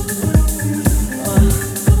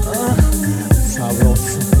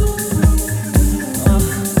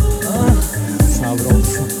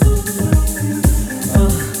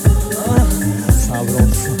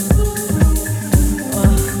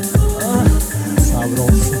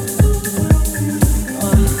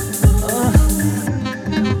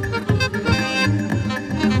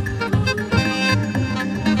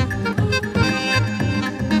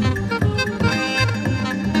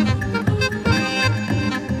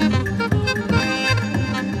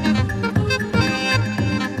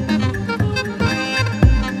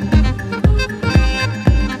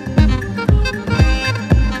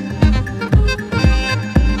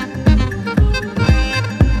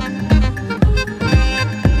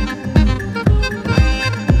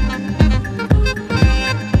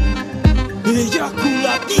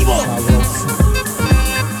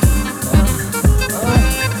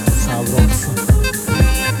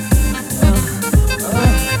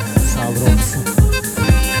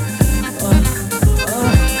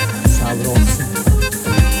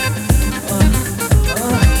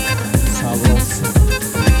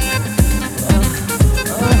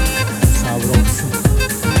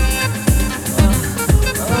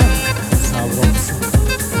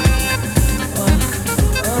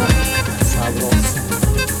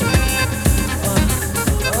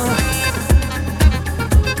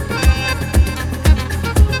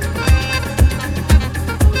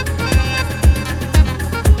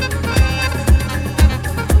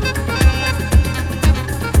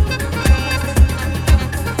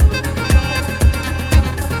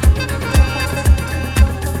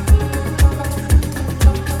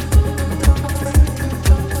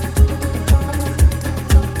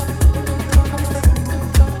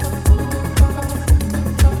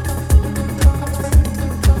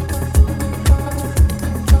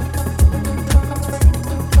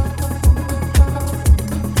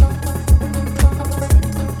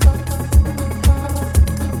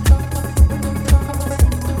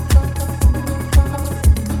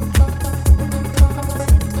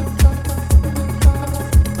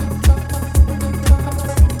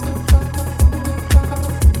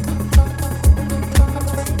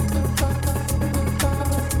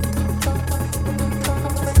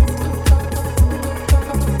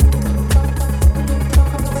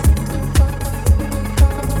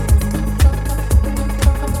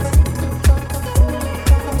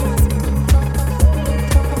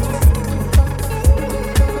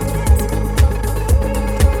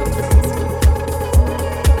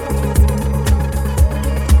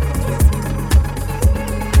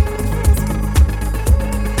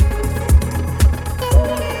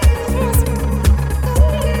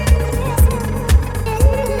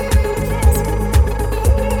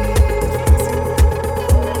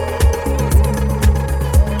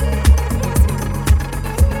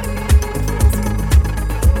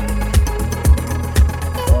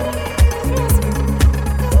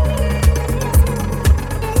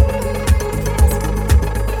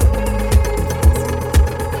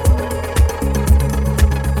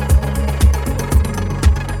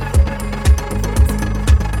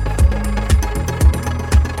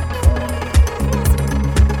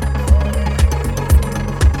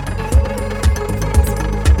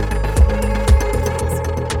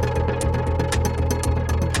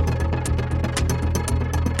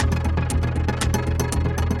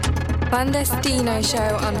 Bandestino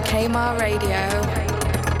Show on Kmart Radio.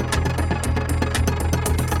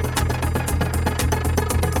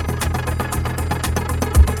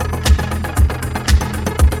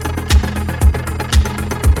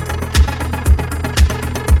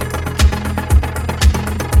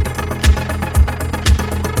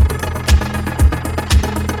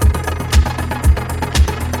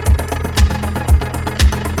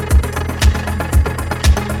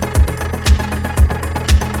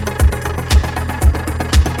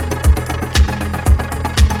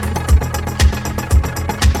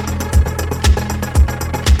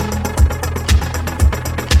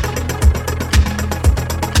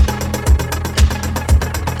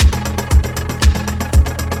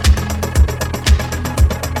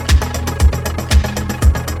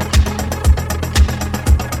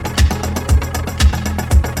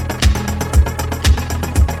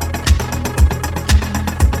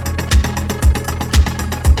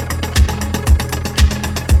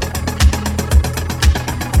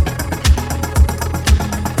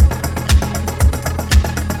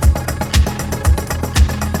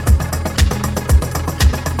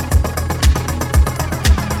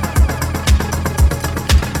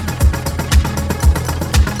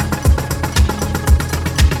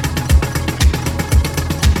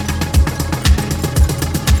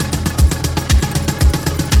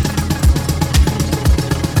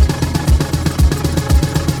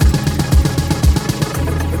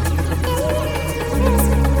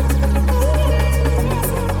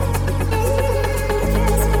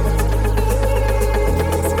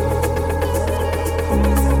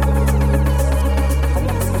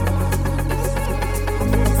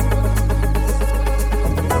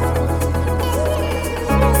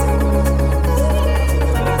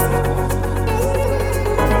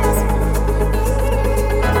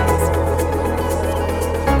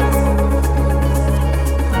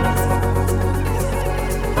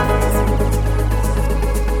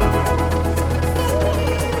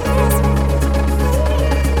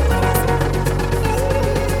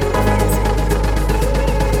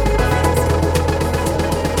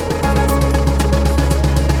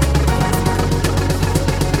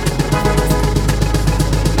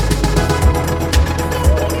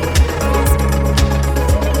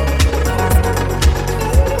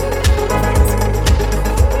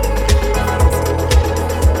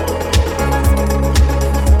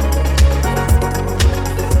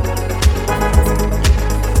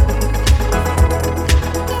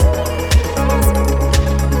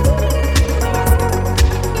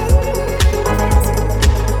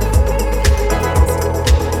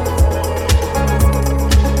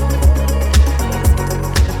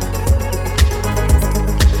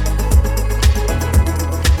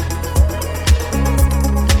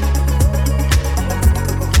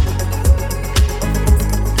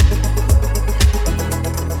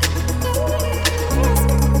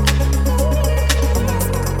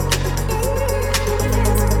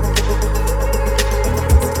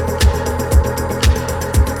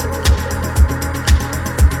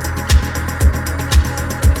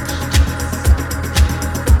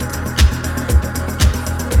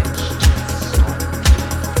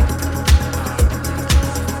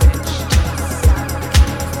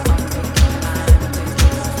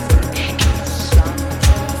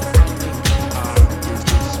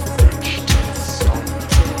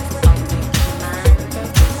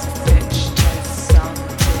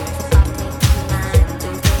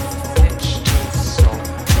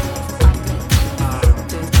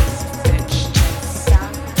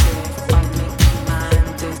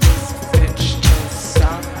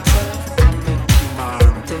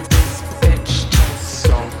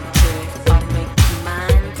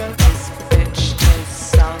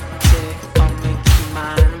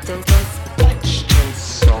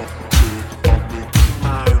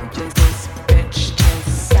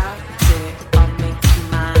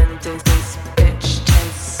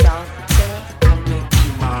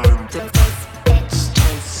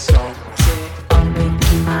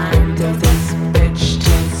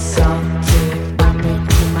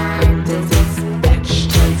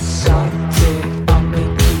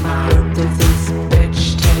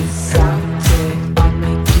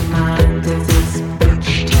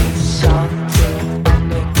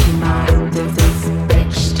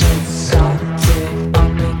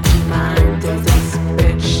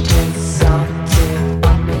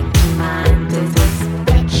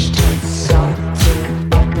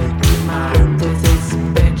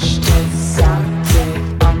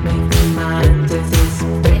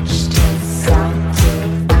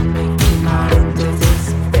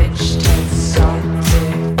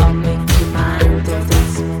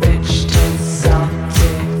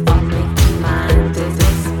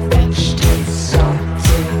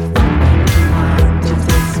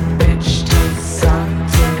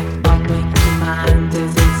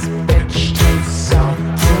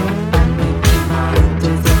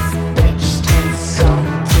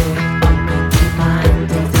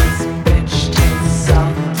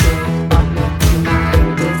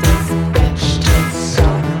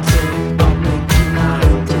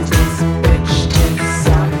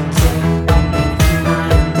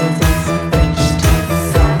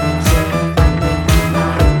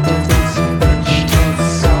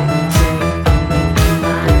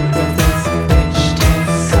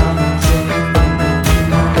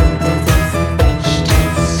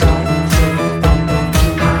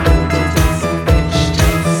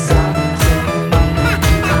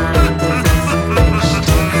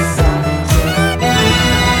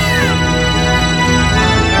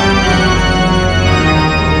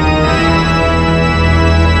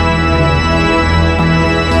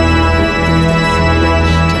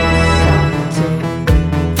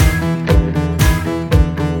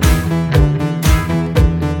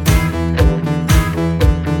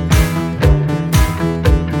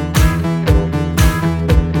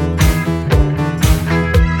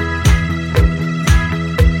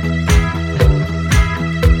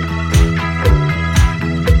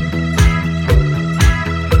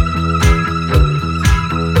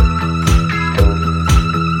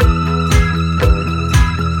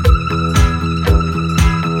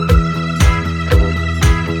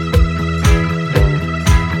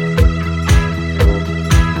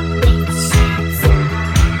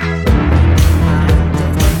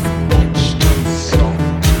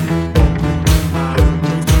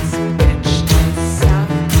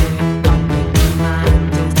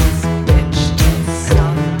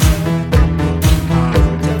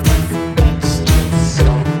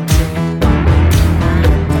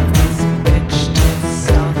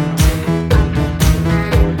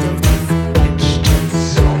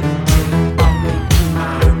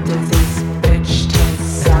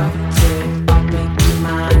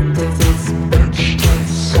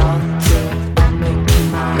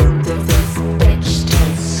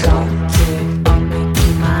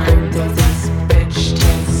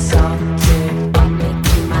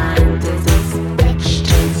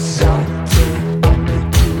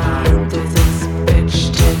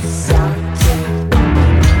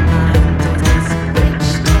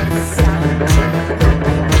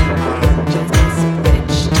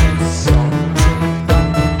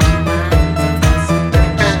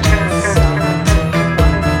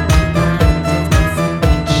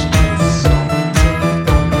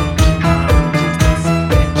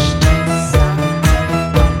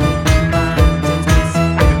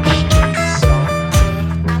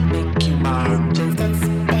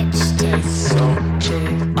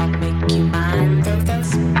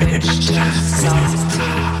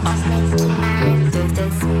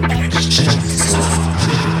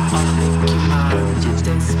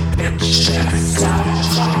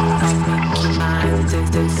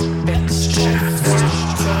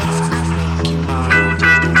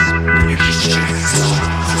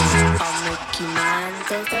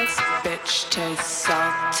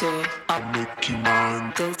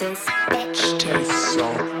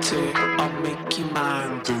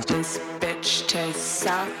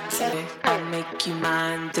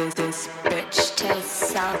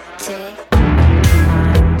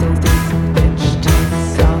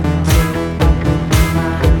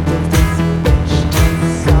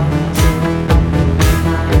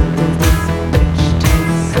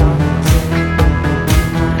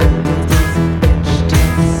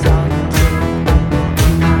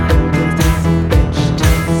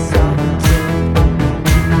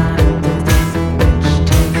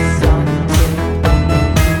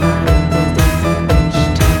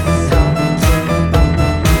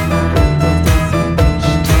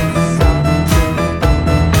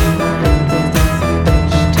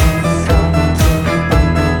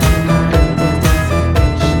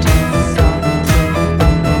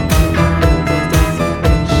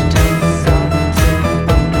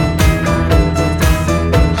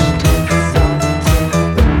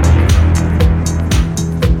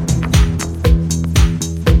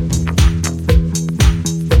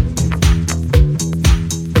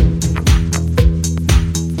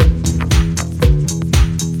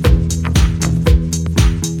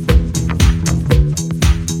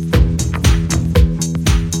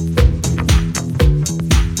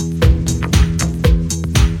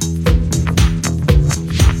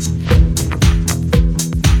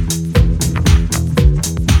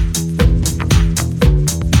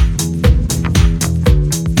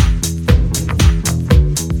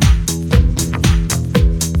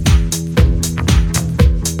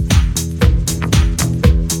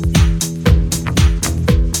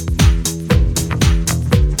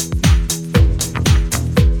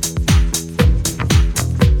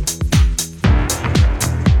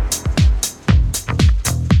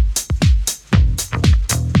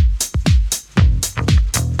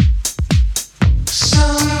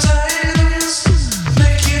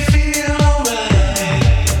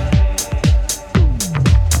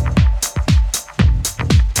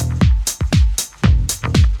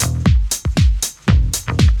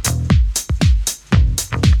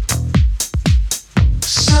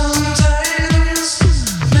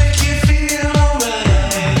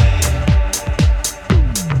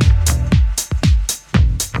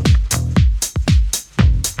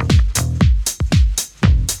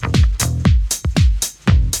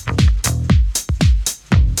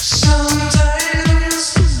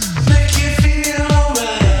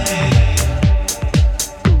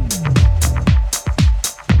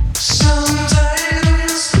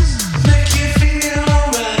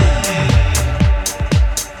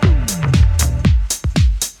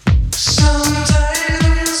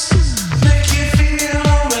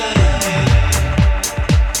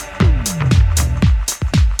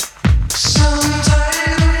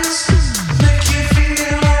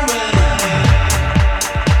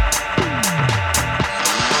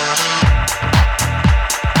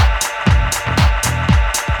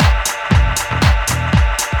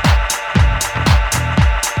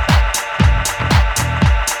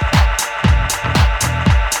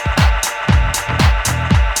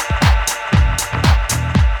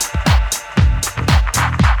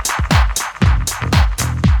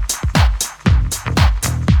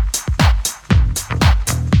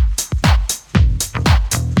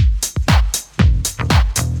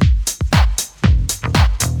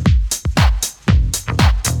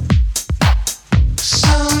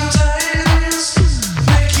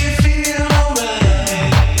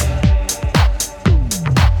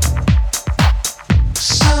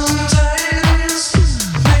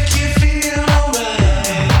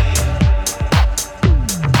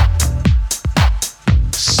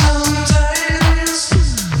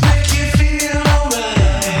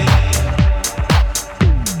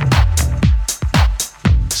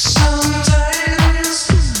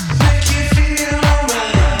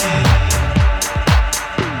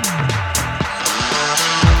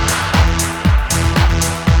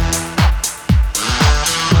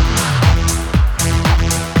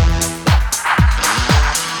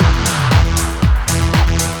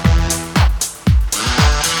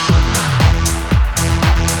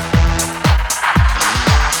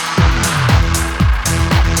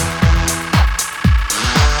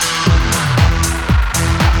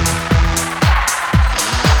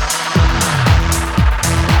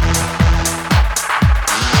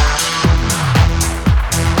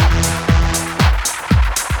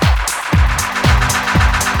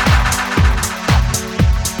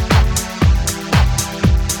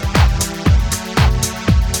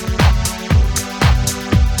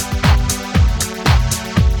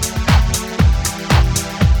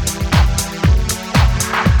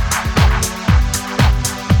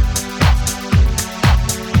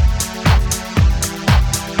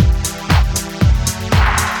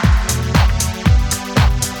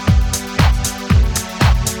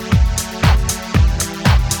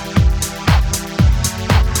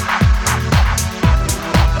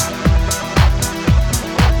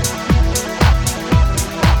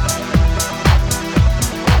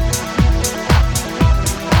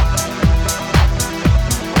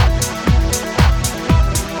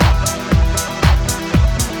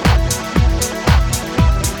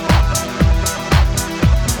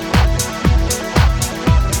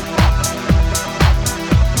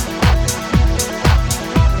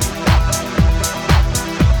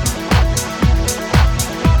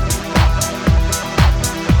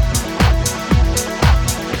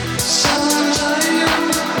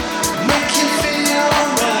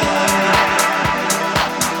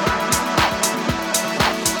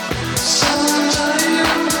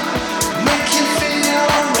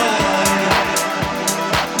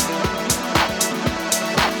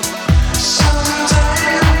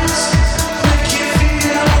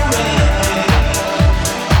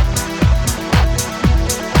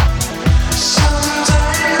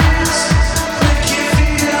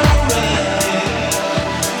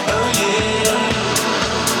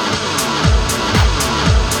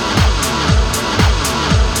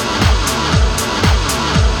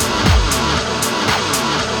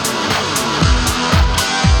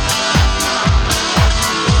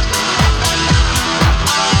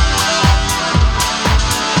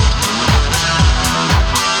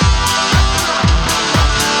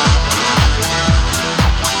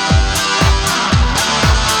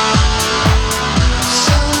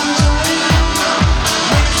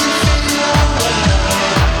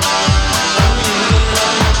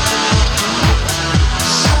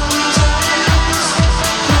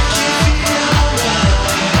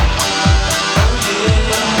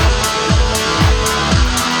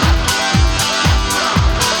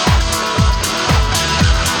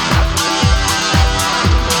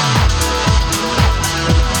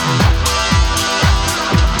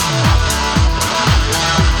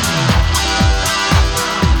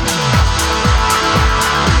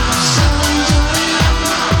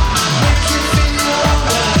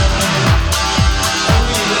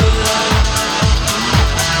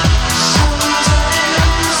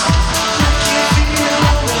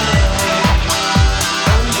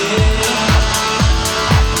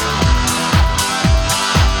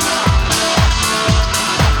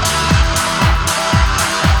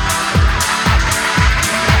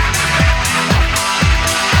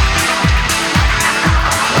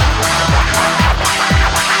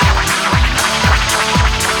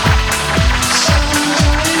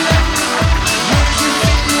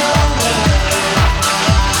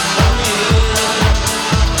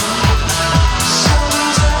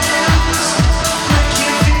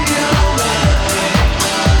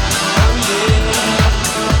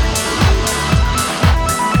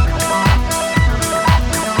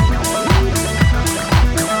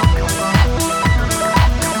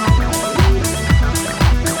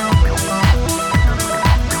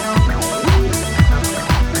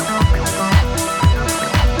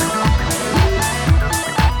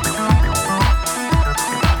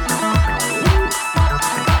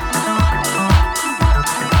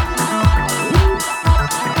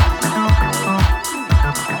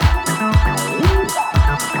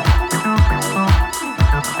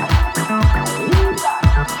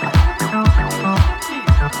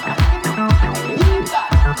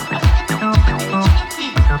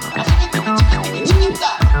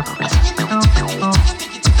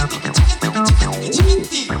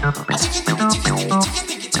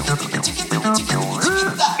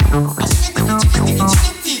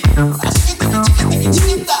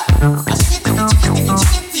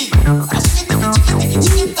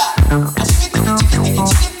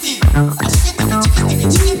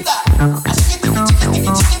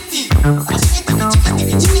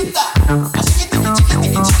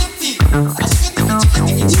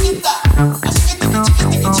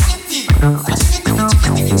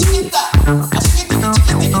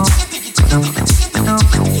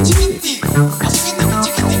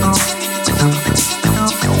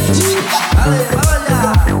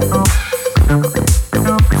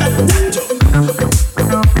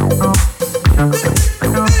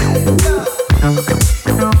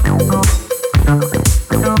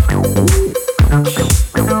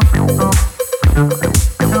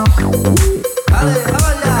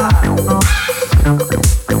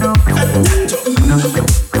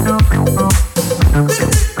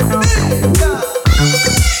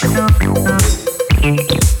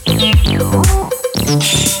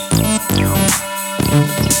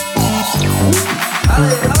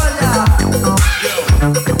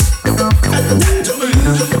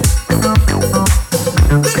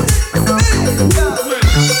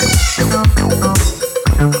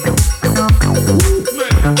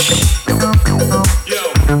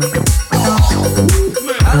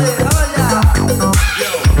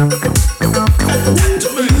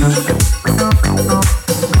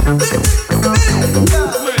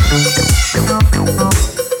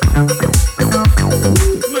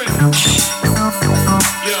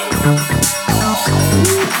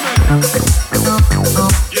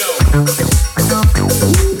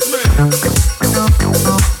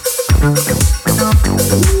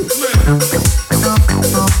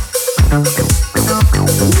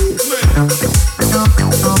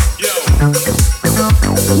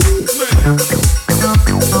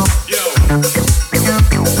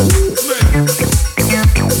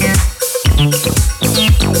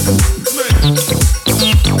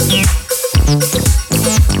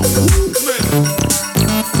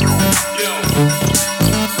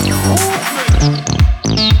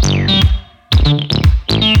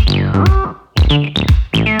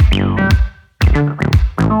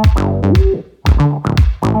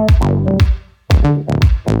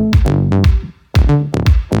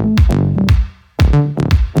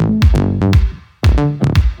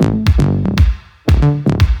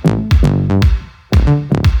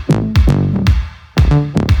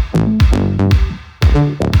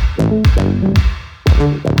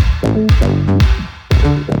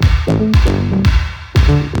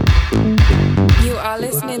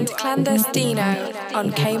 Clandestino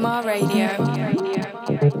on Kmart Radio.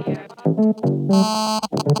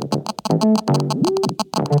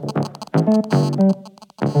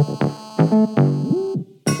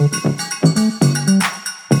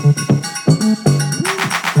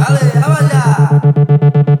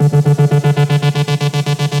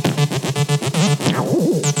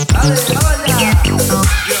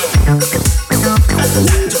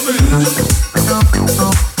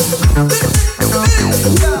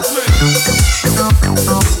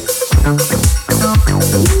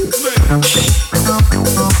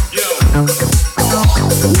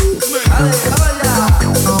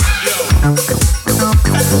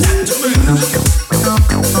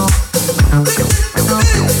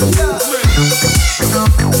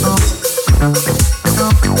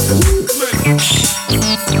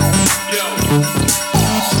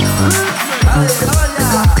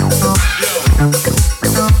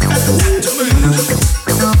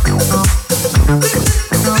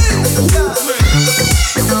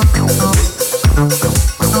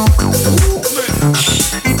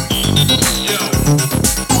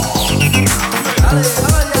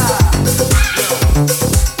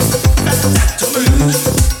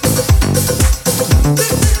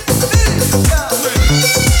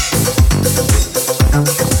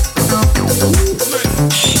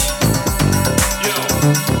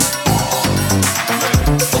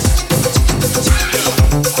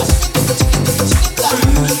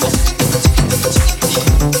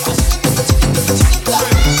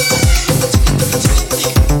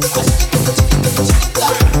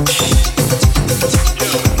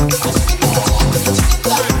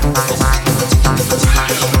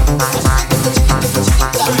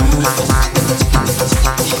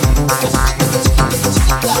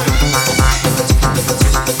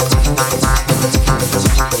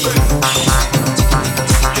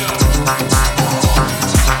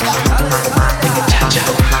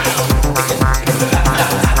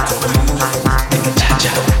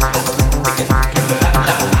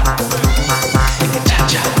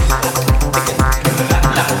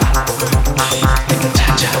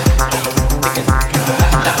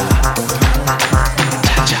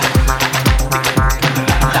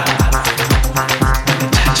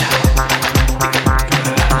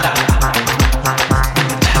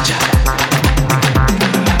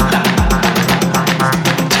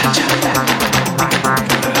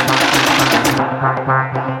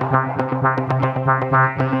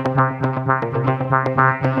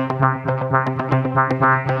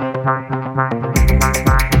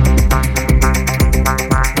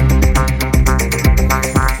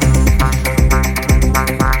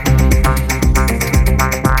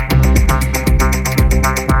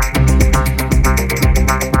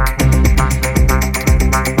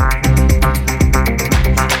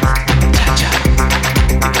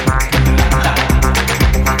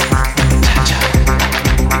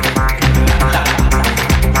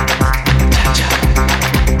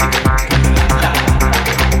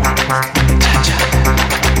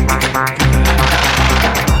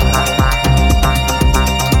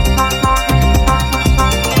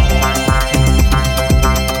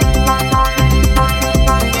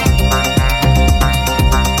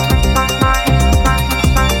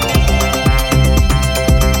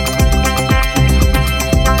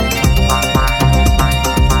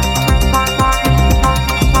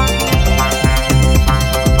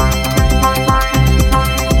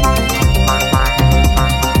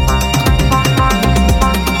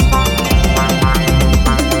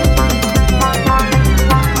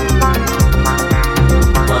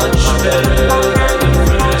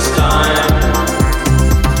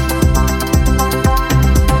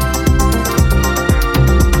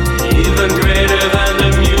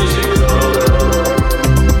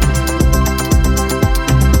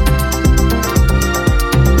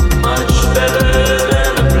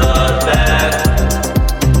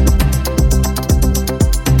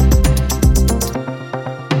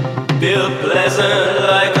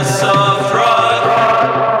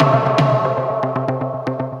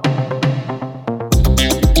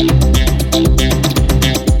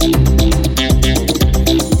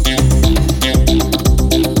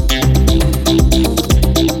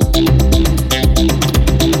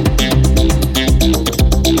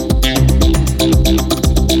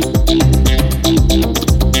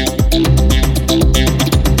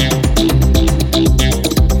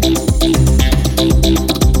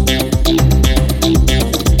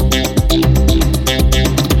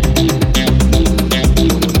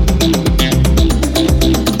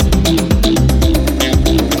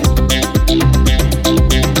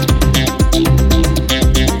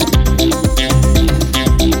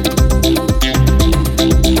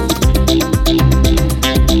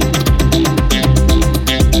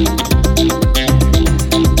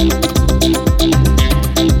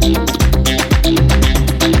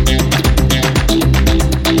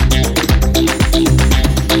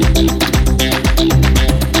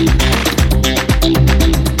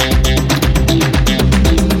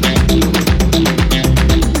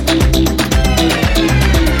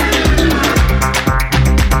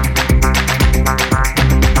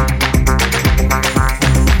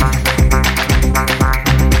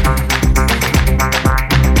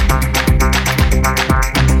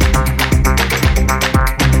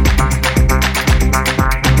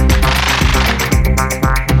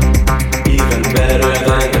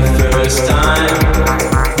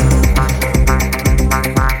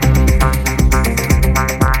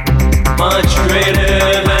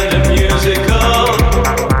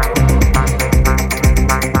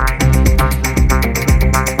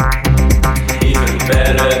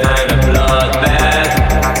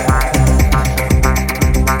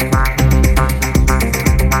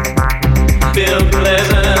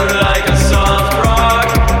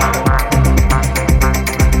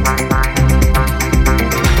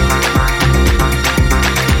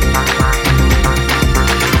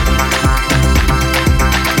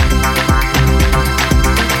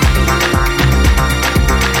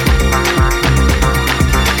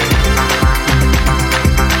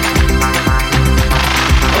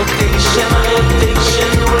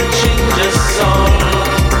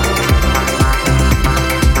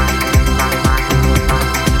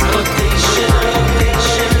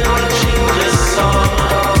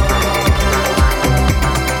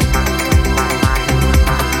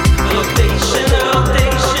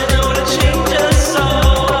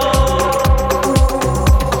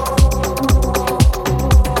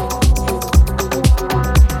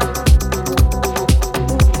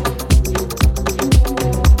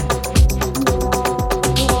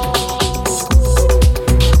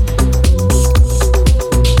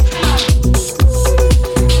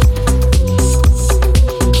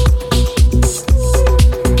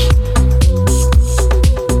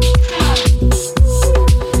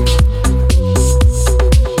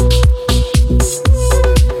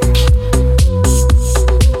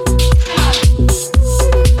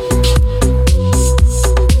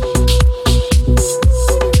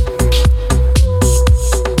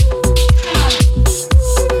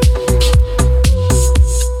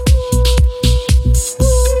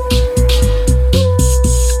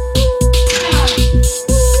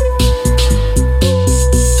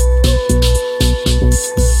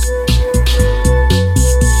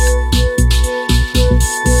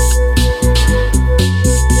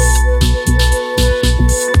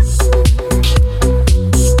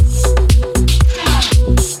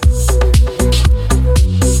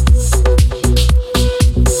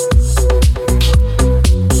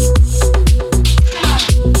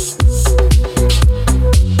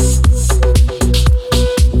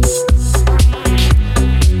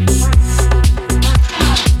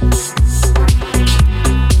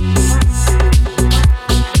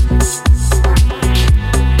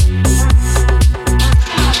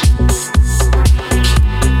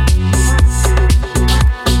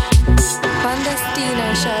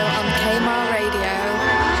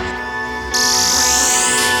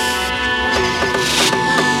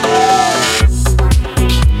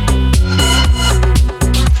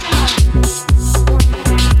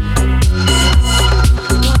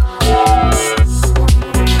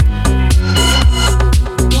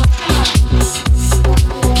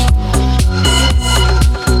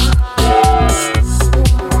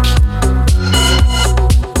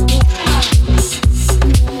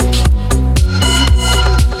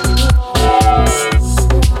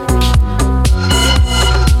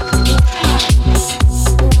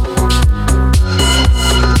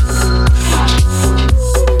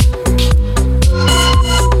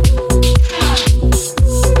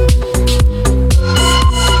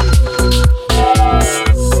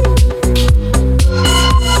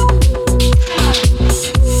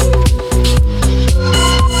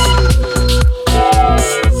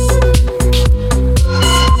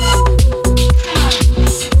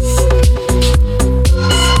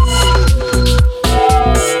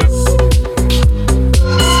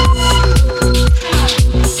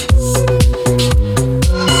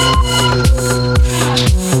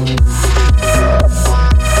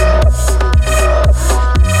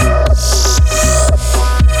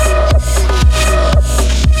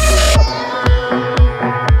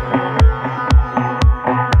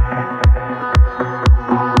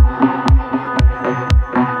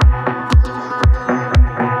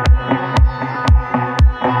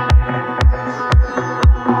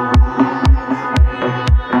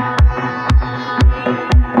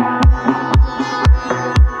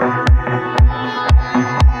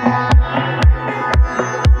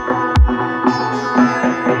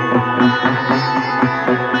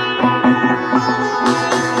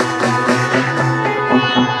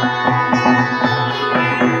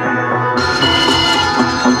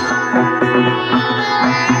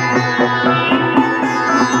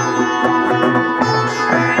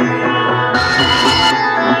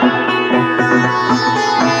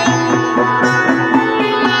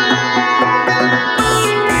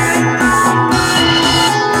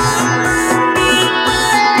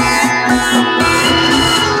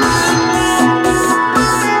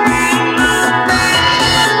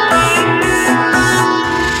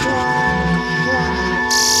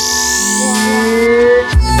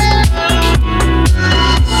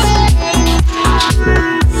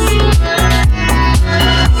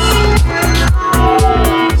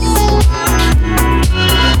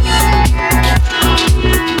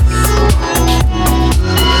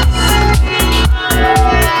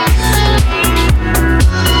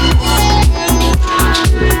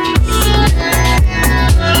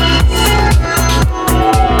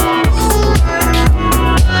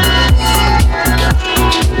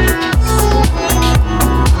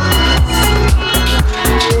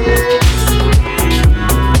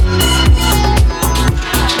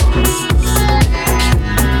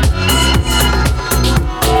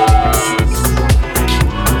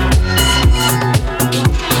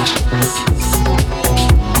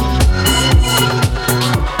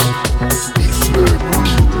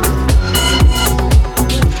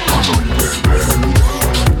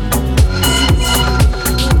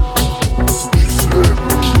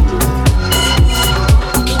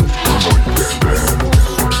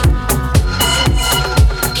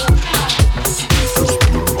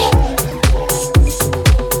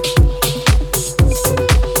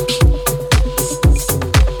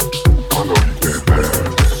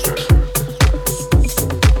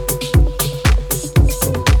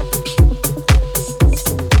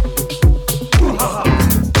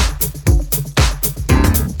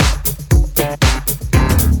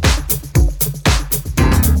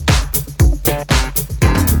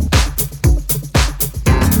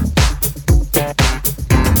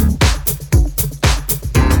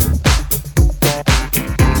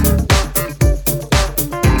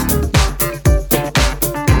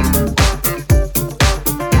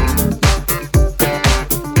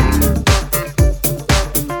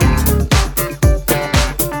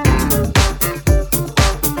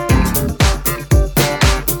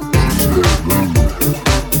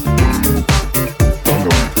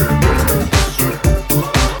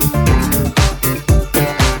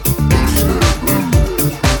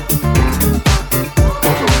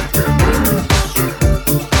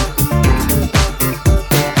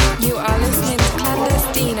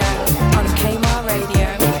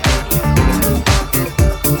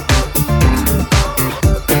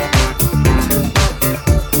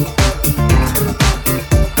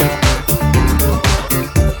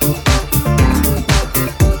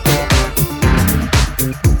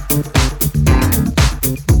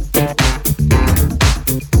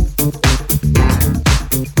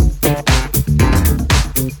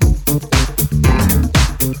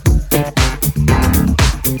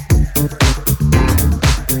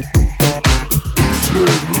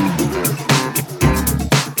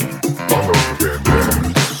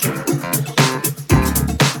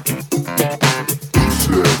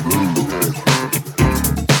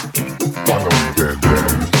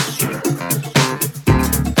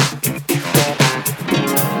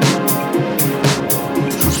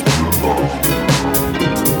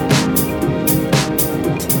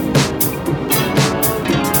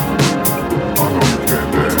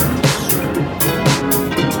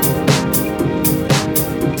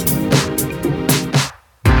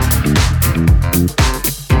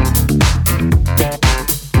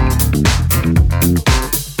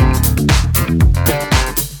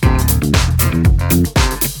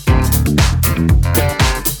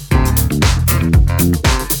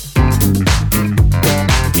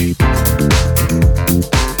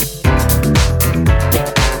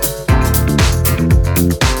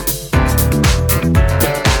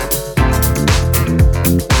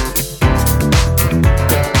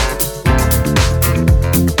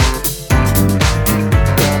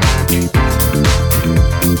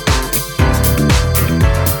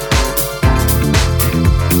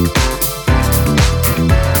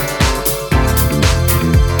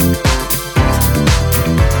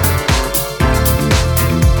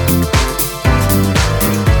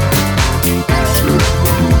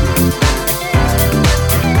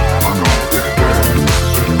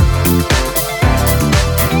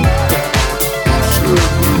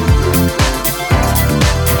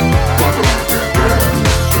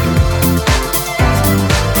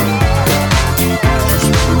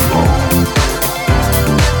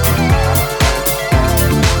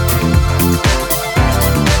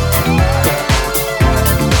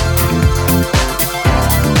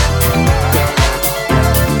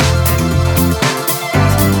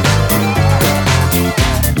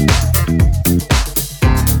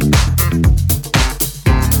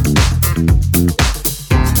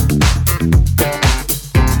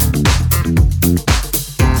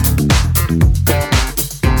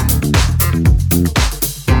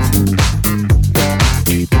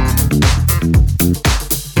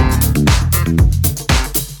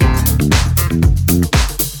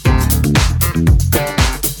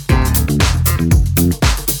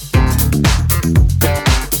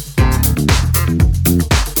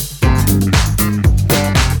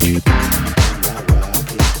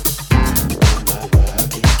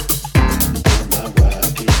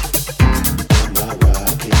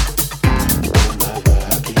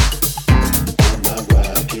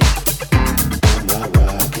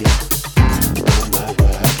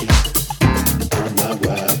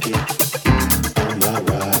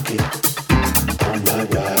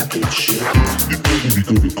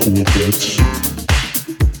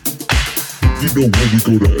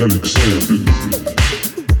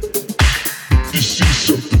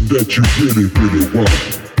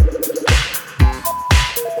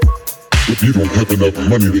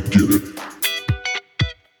 Money to get it.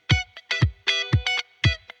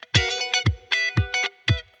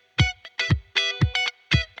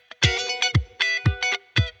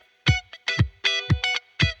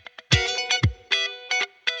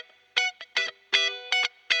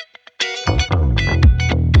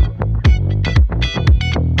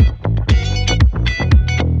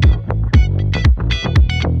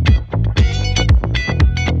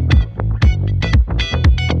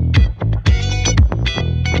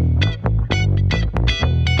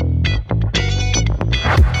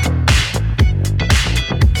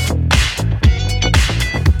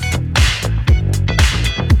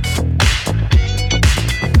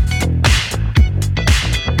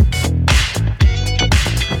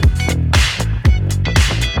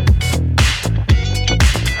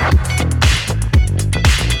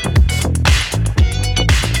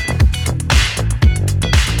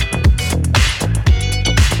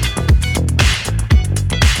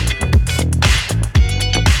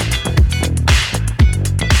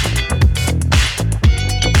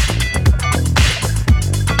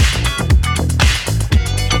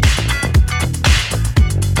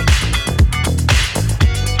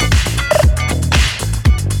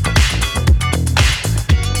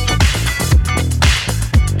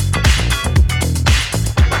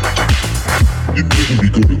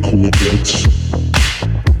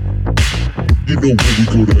 know when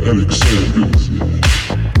we go to Alexander's,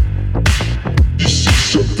 you see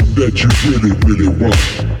something that you really, really want,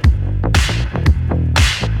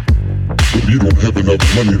 but you don't have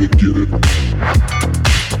enough money to get it.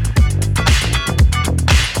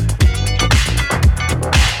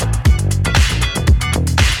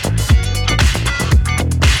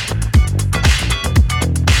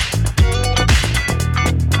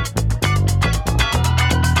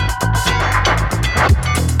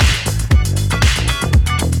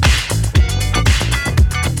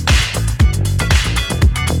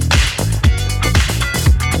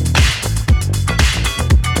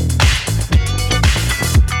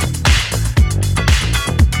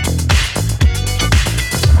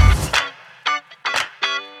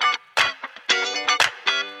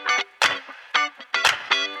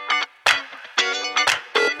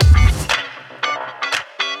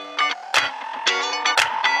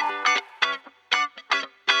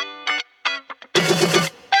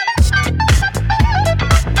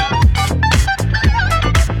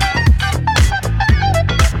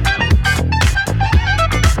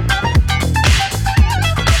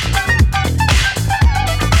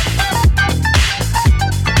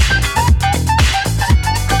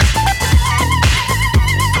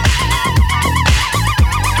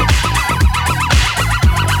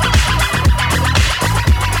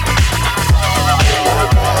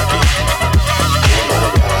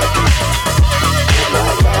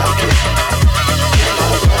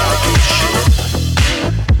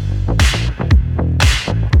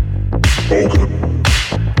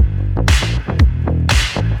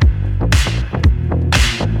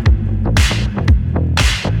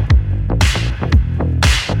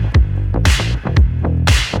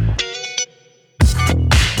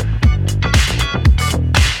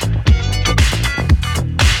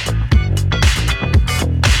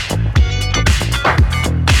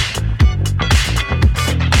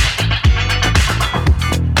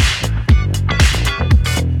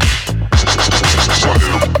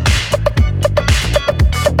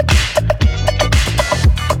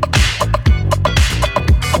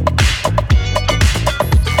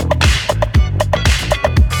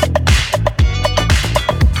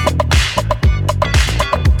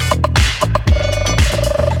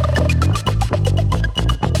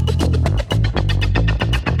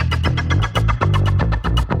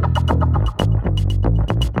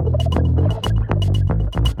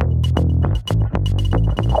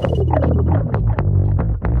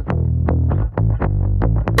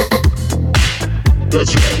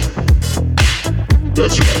 That's right.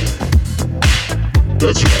 That's right.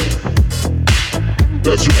 That's right.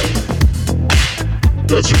 That's right.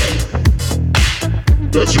 That's right.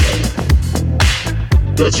 That's right.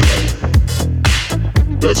 That's right.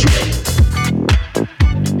 That's right.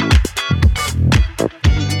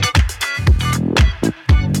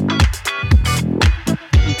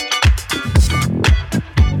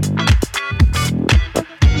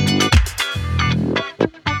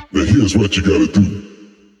 Now here's what you gotta do.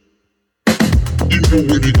 You know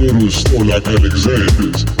when you go to a store like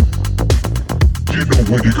Alexander's, You know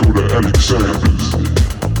when you go to Alexander's,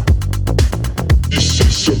 you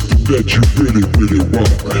see something that you really, really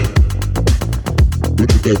want. But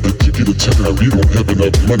at that particular time, you don't have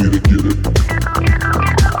enough money to get it.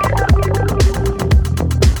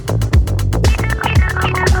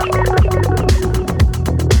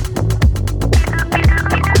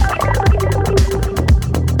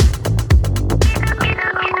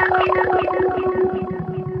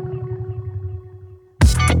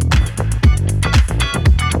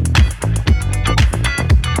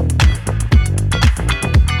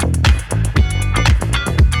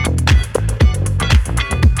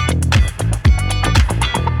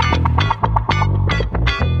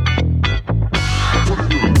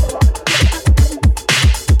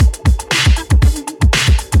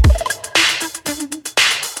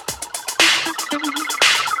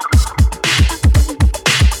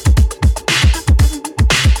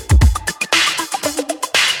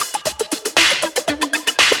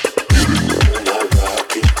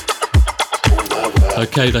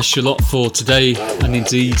 Okay, that's your lot for today and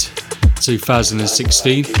indeed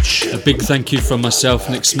 2016. A big thank you from myself,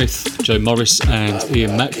 Nick Smith, Joe Morris and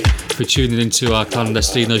Ian Mack for tuning into our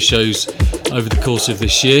Clandestino shows over the course of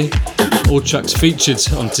this year. All tracks featured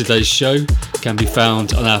on today's show can be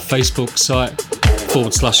found on our Facebook site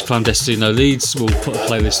 /Clandestino Leeds. We'll put a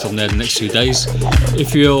playlist on there the next few days.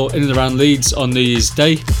 If you're in and around Leeds on New Year's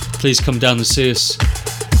Day, please come down and see us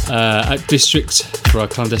at District for our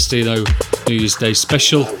Clandestino New Year's Day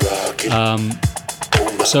special.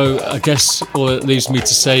 So I guess all it leaves me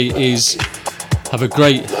to say is have a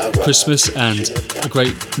great Christmas and a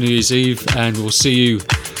great New Year's Eve, and we'll see you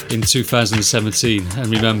in 2017. And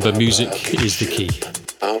remember, music is the key.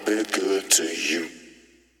 I'll be good to you.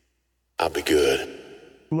 I'll be good.